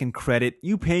on fucking credit.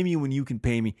 You pay me when you can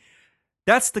pay me.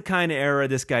 That's the kind of era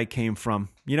this guy came from.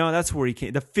 That's where he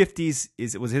came. The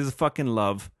 50s was his fucking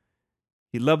love.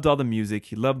 He loved all the music.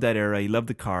 He loved that era. He loved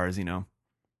the cars,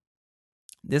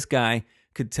 This guy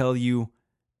could tell you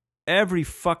every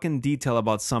fucking detail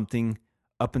about something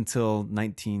up until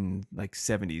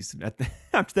 70s.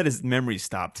 After that, his memory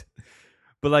stopped.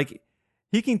 But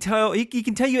he can tell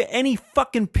you any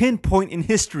fucking pinpoint in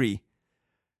history.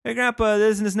 Hey, Grandpa,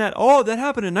 this and this and that. Oh, that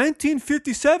happened in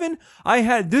 1957. I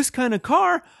had this kind of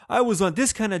car. I was on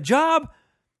this kind of job.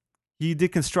 He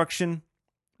did construction.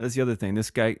 That's the other thing. This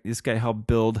guy helped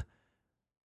build.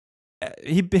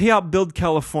 He helped build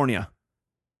California.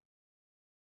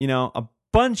 A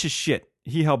bunch of shit.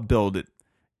 He helped build it.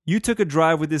 You took a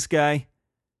drive with this guy.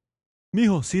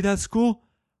 Mijo, see that school?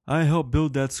 I helped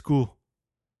build that school.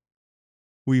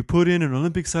 We put in an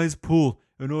Olympic-sized pool.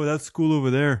 That school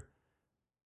over there.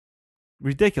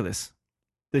 Ridiculous.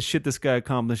 The shit this guy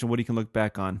accomplished and what he can look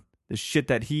back on. The shit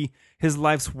that his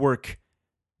life's work,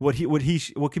 what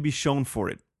could be shown for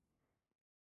it.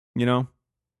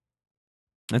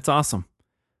 That's awesome.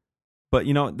 But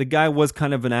the guy was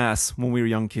kind of an ass when we were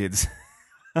young kids.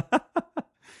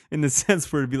 In the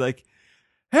sense where it'd be like,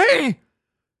 hey,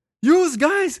 you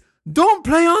guys don't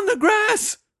play on the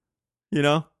grass.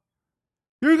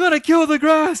 You're gonna kill the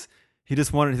grass. He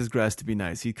just wanted his grass to be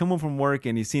nice. He'd come home from work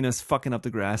and he'd seen us fucking up the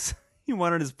grass. He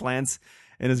wanted his plants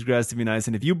and his grass to be nice.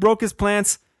 And if you broke his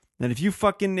plants, and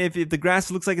if the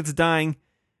grass looks like it's dying,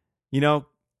 don't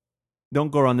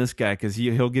go around this guy because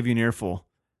he'll give you an earful.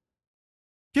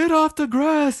 Get off the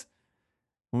grass.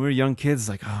 When we were young kids, it's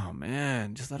like, oh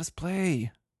man, just let us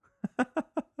play.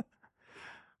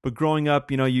 But growing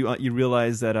up, you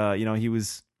realize that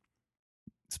it's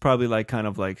probably like kind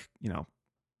of like,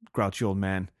 grouchy old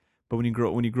man. But when you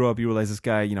grow up, you realize this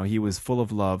guy, he was full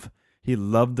of love. He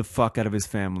loved the fuck out of his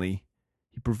family.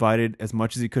 He provided as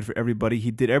much as he could for everybody.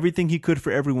 He did everything he could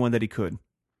for everyone that he could.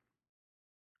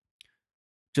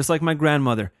 Just like my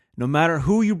grandmother, no matter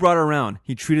who you brought around,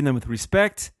 he treated them with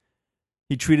respect.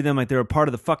 He treated them like they were part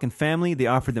of the fucking family. They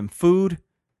offered them food.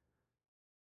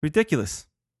 Ridiculous.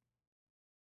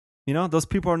 Those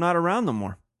people are not around no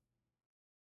more.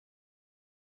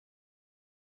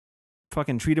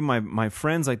 Fucking treated my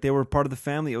friends like they were part of the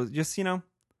family. It was just,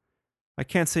 I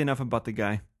can't say enough about the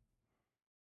guy.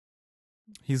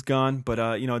 He's gone, but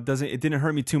it didn't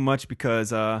hurt me too much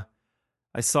because I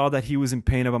saw that he was in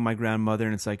pain about my grandmother,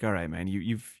 and it's like, all right, man,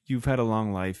 you've had a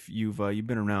long life. You've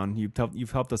been around.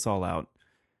 You've helped us all out.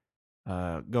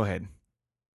 Go ahead.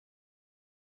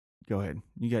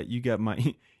 You got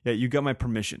my you got my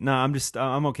permission. No,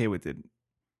 I'm okay with it.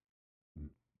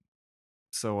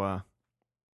 So I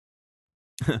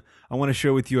want to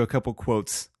share with you a couple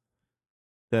quotes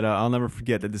that I'll never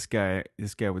forget that this guy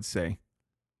would say.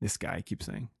 This guy, I keep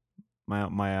saying,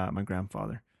 my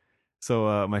grandfather.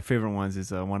 So my favorite ones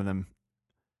is one of them.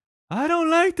 I don't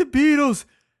like the Beatles.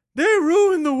 They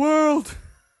ruined the world.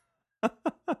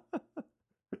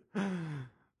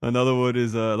 Another one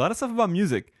is a lot of stuff about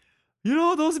music.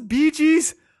 Those Bee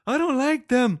Gees? I don't like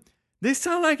them. They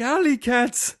sound like alley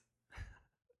cats.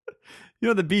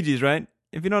 The Bee Gees, right?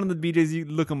 If you don't know the Bee Gees, you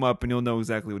look them up and you'll know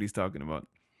exactly what he's talking about.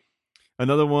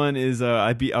 Another one is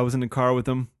I was in the car with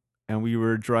him and we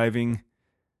were driving.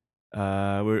 We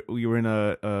were in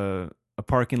a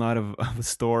parking lot of a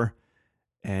store,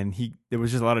 and there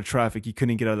was just a lot of traffic. He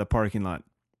couldn't get out of the parking lot,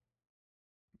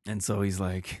 and so he's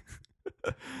like,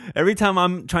 every time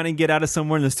I'm trying to get out of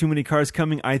somewhere and there's too many cars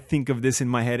coming, I think of this in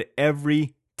my head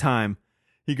every time.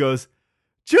 He goes,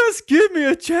 "Just give me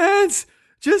a chance.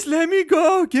 Just let me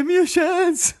go. Give me a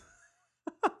chance."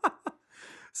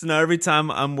 So now every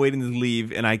time I'm waiting to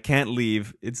leave and I can't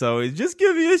leave, it's always, just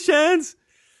give me a chance.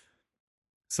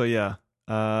 So yeah,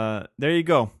 there you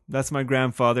go. That's my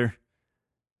grandfather.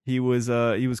 He was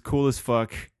cool as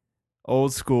fuck,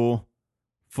 old school,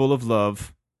 full of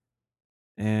love,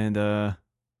 and they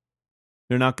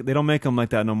don't make them like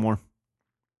that no more.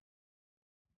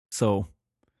 So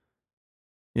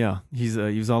yeah, he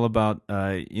was all about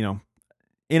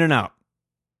In-N-Out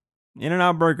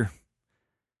burger.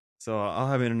 So I'll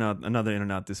have another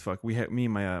In-N-Out this fuck. We had me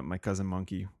and my cousin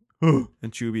Monkey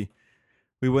and Chubby.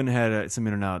 We went and had some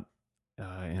In-N-Out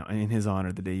in his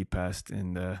honor the day he passed,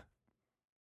 and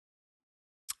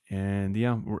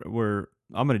yeah, I'm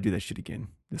gonna do that shit again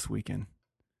this weekend.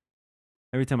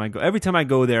 Every time I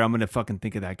go there, I'm gonna fucking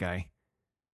think of that guy.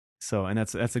 So, and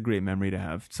that's a great memory to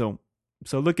have. So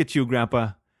look at you,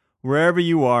 Grandpa, wherever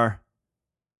you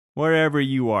wherever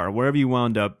you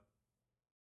wound up.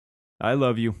 I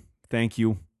love you. Thank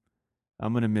you.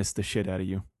 I'm gonna miss the shit out of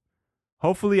you.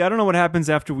 Hopefully, I don't know what happens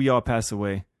after we all pass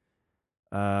away.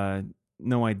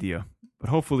 No idea. But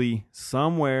hopefully,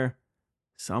 somewhere,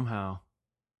 somehow,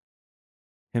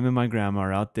 him and my grandma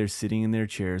are out there sitting in their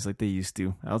chairs like they used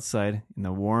to, outside in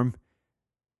the warm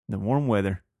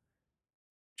weather,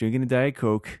 drinking a Diet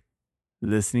Coke,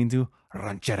 listening to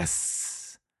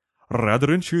rancheras.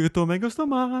 Ranchito me gusta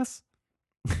más.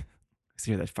 I used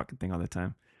to hear that fucking thing all the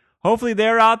time. Hopefully,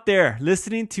 they're out there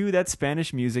listening to that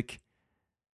Spanish music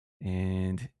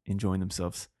and enjoying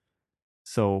themselves.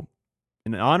 So,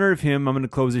 in honor of him, I'm going to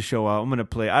close the show out. I'm going to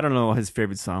play, I don't know what his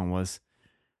favorite song was.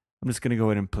 I'm just going to go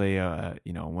ahead and play,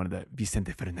 one of the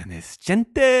Vicente Fernandez.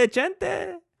 Gente.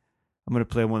 I'm going to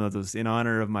play one of those in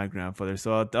honor of my grandfather.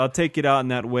 So I'll take it out in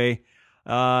that way.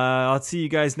 I'll see you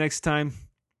guys next time.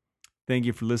 Thank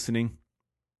you for listening.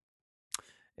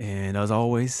 And as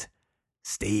always,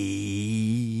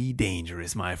 stay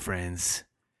dangerous, my friends.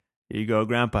 Here you go,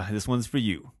 Grandpa. This one's for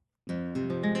you.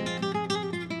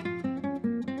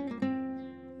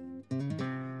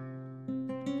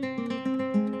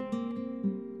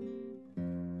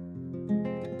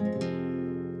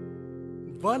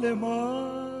 Vale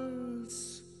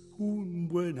más un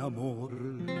buen amor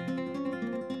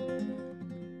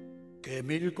que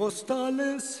 1000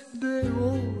 costales de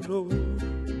oro.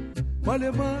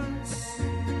 Vale más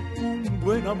un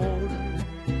buen amor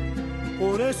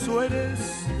por eso eres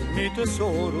mi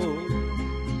tesoro,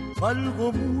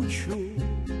 valgo mucho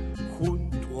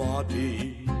junto a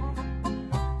ti.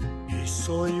 Y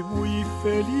soy muy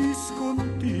feliz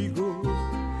contigo,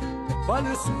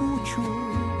 vales mucho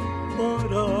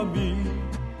para mí.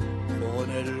 Con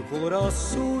el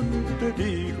corazón te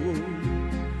digo,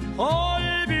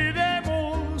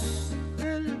 olvidemos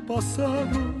el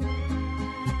pasado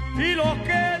y lo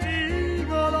que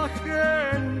diga la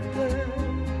gente.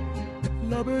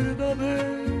 La verdad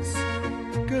es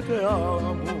que te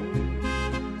amo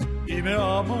y me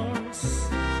amas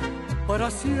para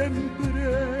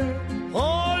siempre.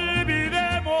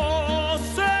 Olvidemos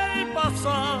el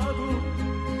pasado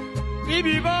y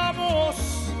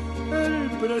vivamos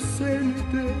el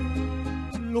presente.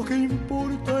 Lo que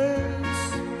importa es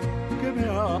que me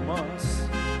amas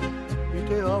y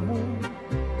te amo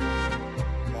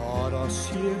para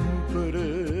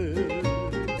siempre.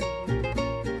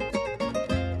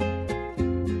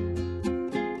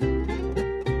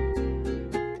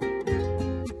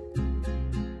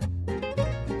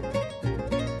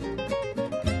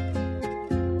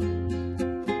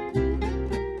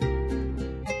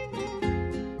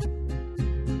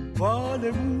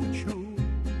 Vale mucho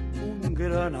un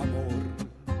gran amor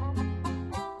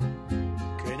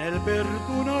que en el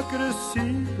perdón ha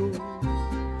crecido.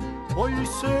 Hoy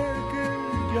sé que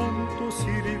el llanto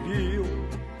sirvió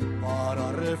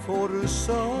para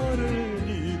reforzar el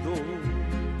nido.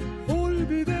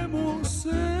 Olvidemos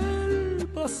el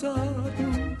pasado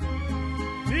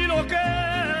y lo que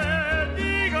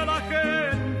diga la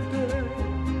gente.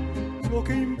 Lo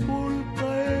que importa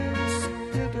es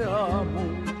que te amo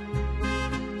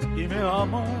y me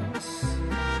amas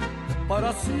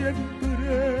para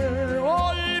siempre.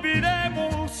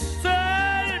 Olvidemos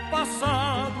el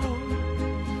pasado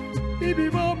y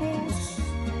vivamos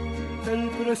el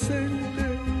presente.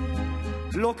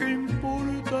 Lo que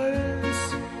importa es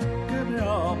que me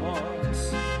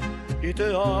amas y te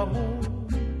amo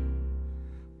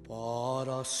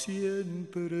para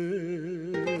siempre.